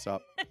 hit us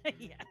up.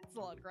 yeah, it's a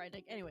lot of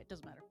grinding. Anyway, it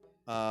doesn't matter.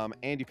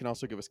 And you can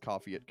also give us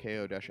coffee at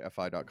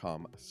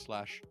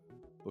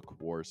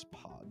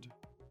ko-fi.com/bookwarspod.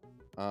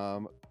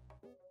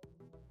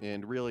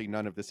 And really,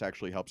 none of this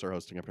actually helps our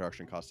hosting and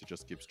production costs. It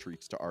just gives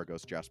treats to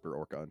Argos, Jasper,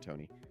 Orca, and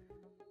Tony.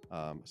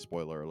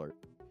 Spoiler alert.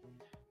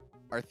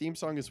 Our theme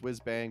song is Whiz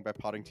Bang by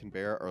Poddington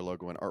Bear. Our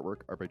logo and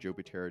artwork are by Joe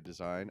Butera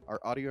Design. Our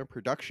audio and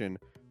production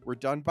were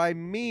done by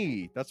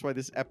me. That's why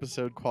this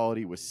episode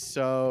quality was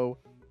so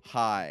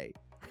high.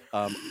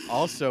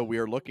 Also, we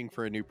are looking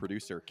for a new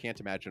producer. Can't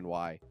imagine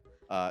why.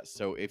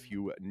 So if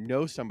you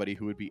know somebody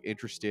who would be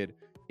interested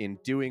in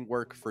doing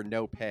work for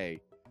no pay,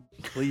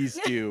 please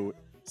do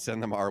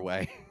send them our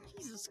way.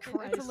 Jesus It's a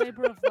Christ.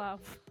 labor of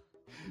love.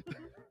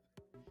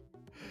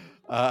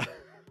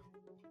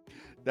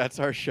 That's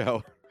our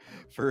show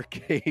for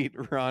Kate,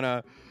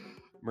 Rana,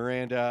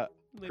 Miranda, Leave me out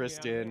of it.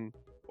 Kristen,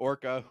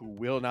 Orca, who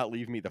will not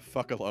leave me the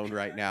fuck alone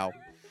right now.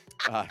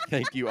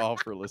 Thank you all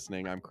for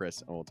listening. I'm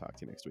Chris, and we'll talk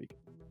to you next week.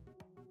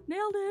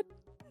 Nailed it.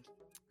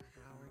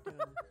 Wow, we're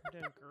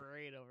doing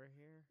great over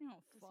here. Oh,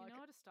 Does fuck. he know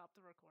how to stop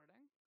the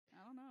recording?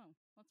 I don't know.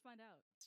 Let's find out.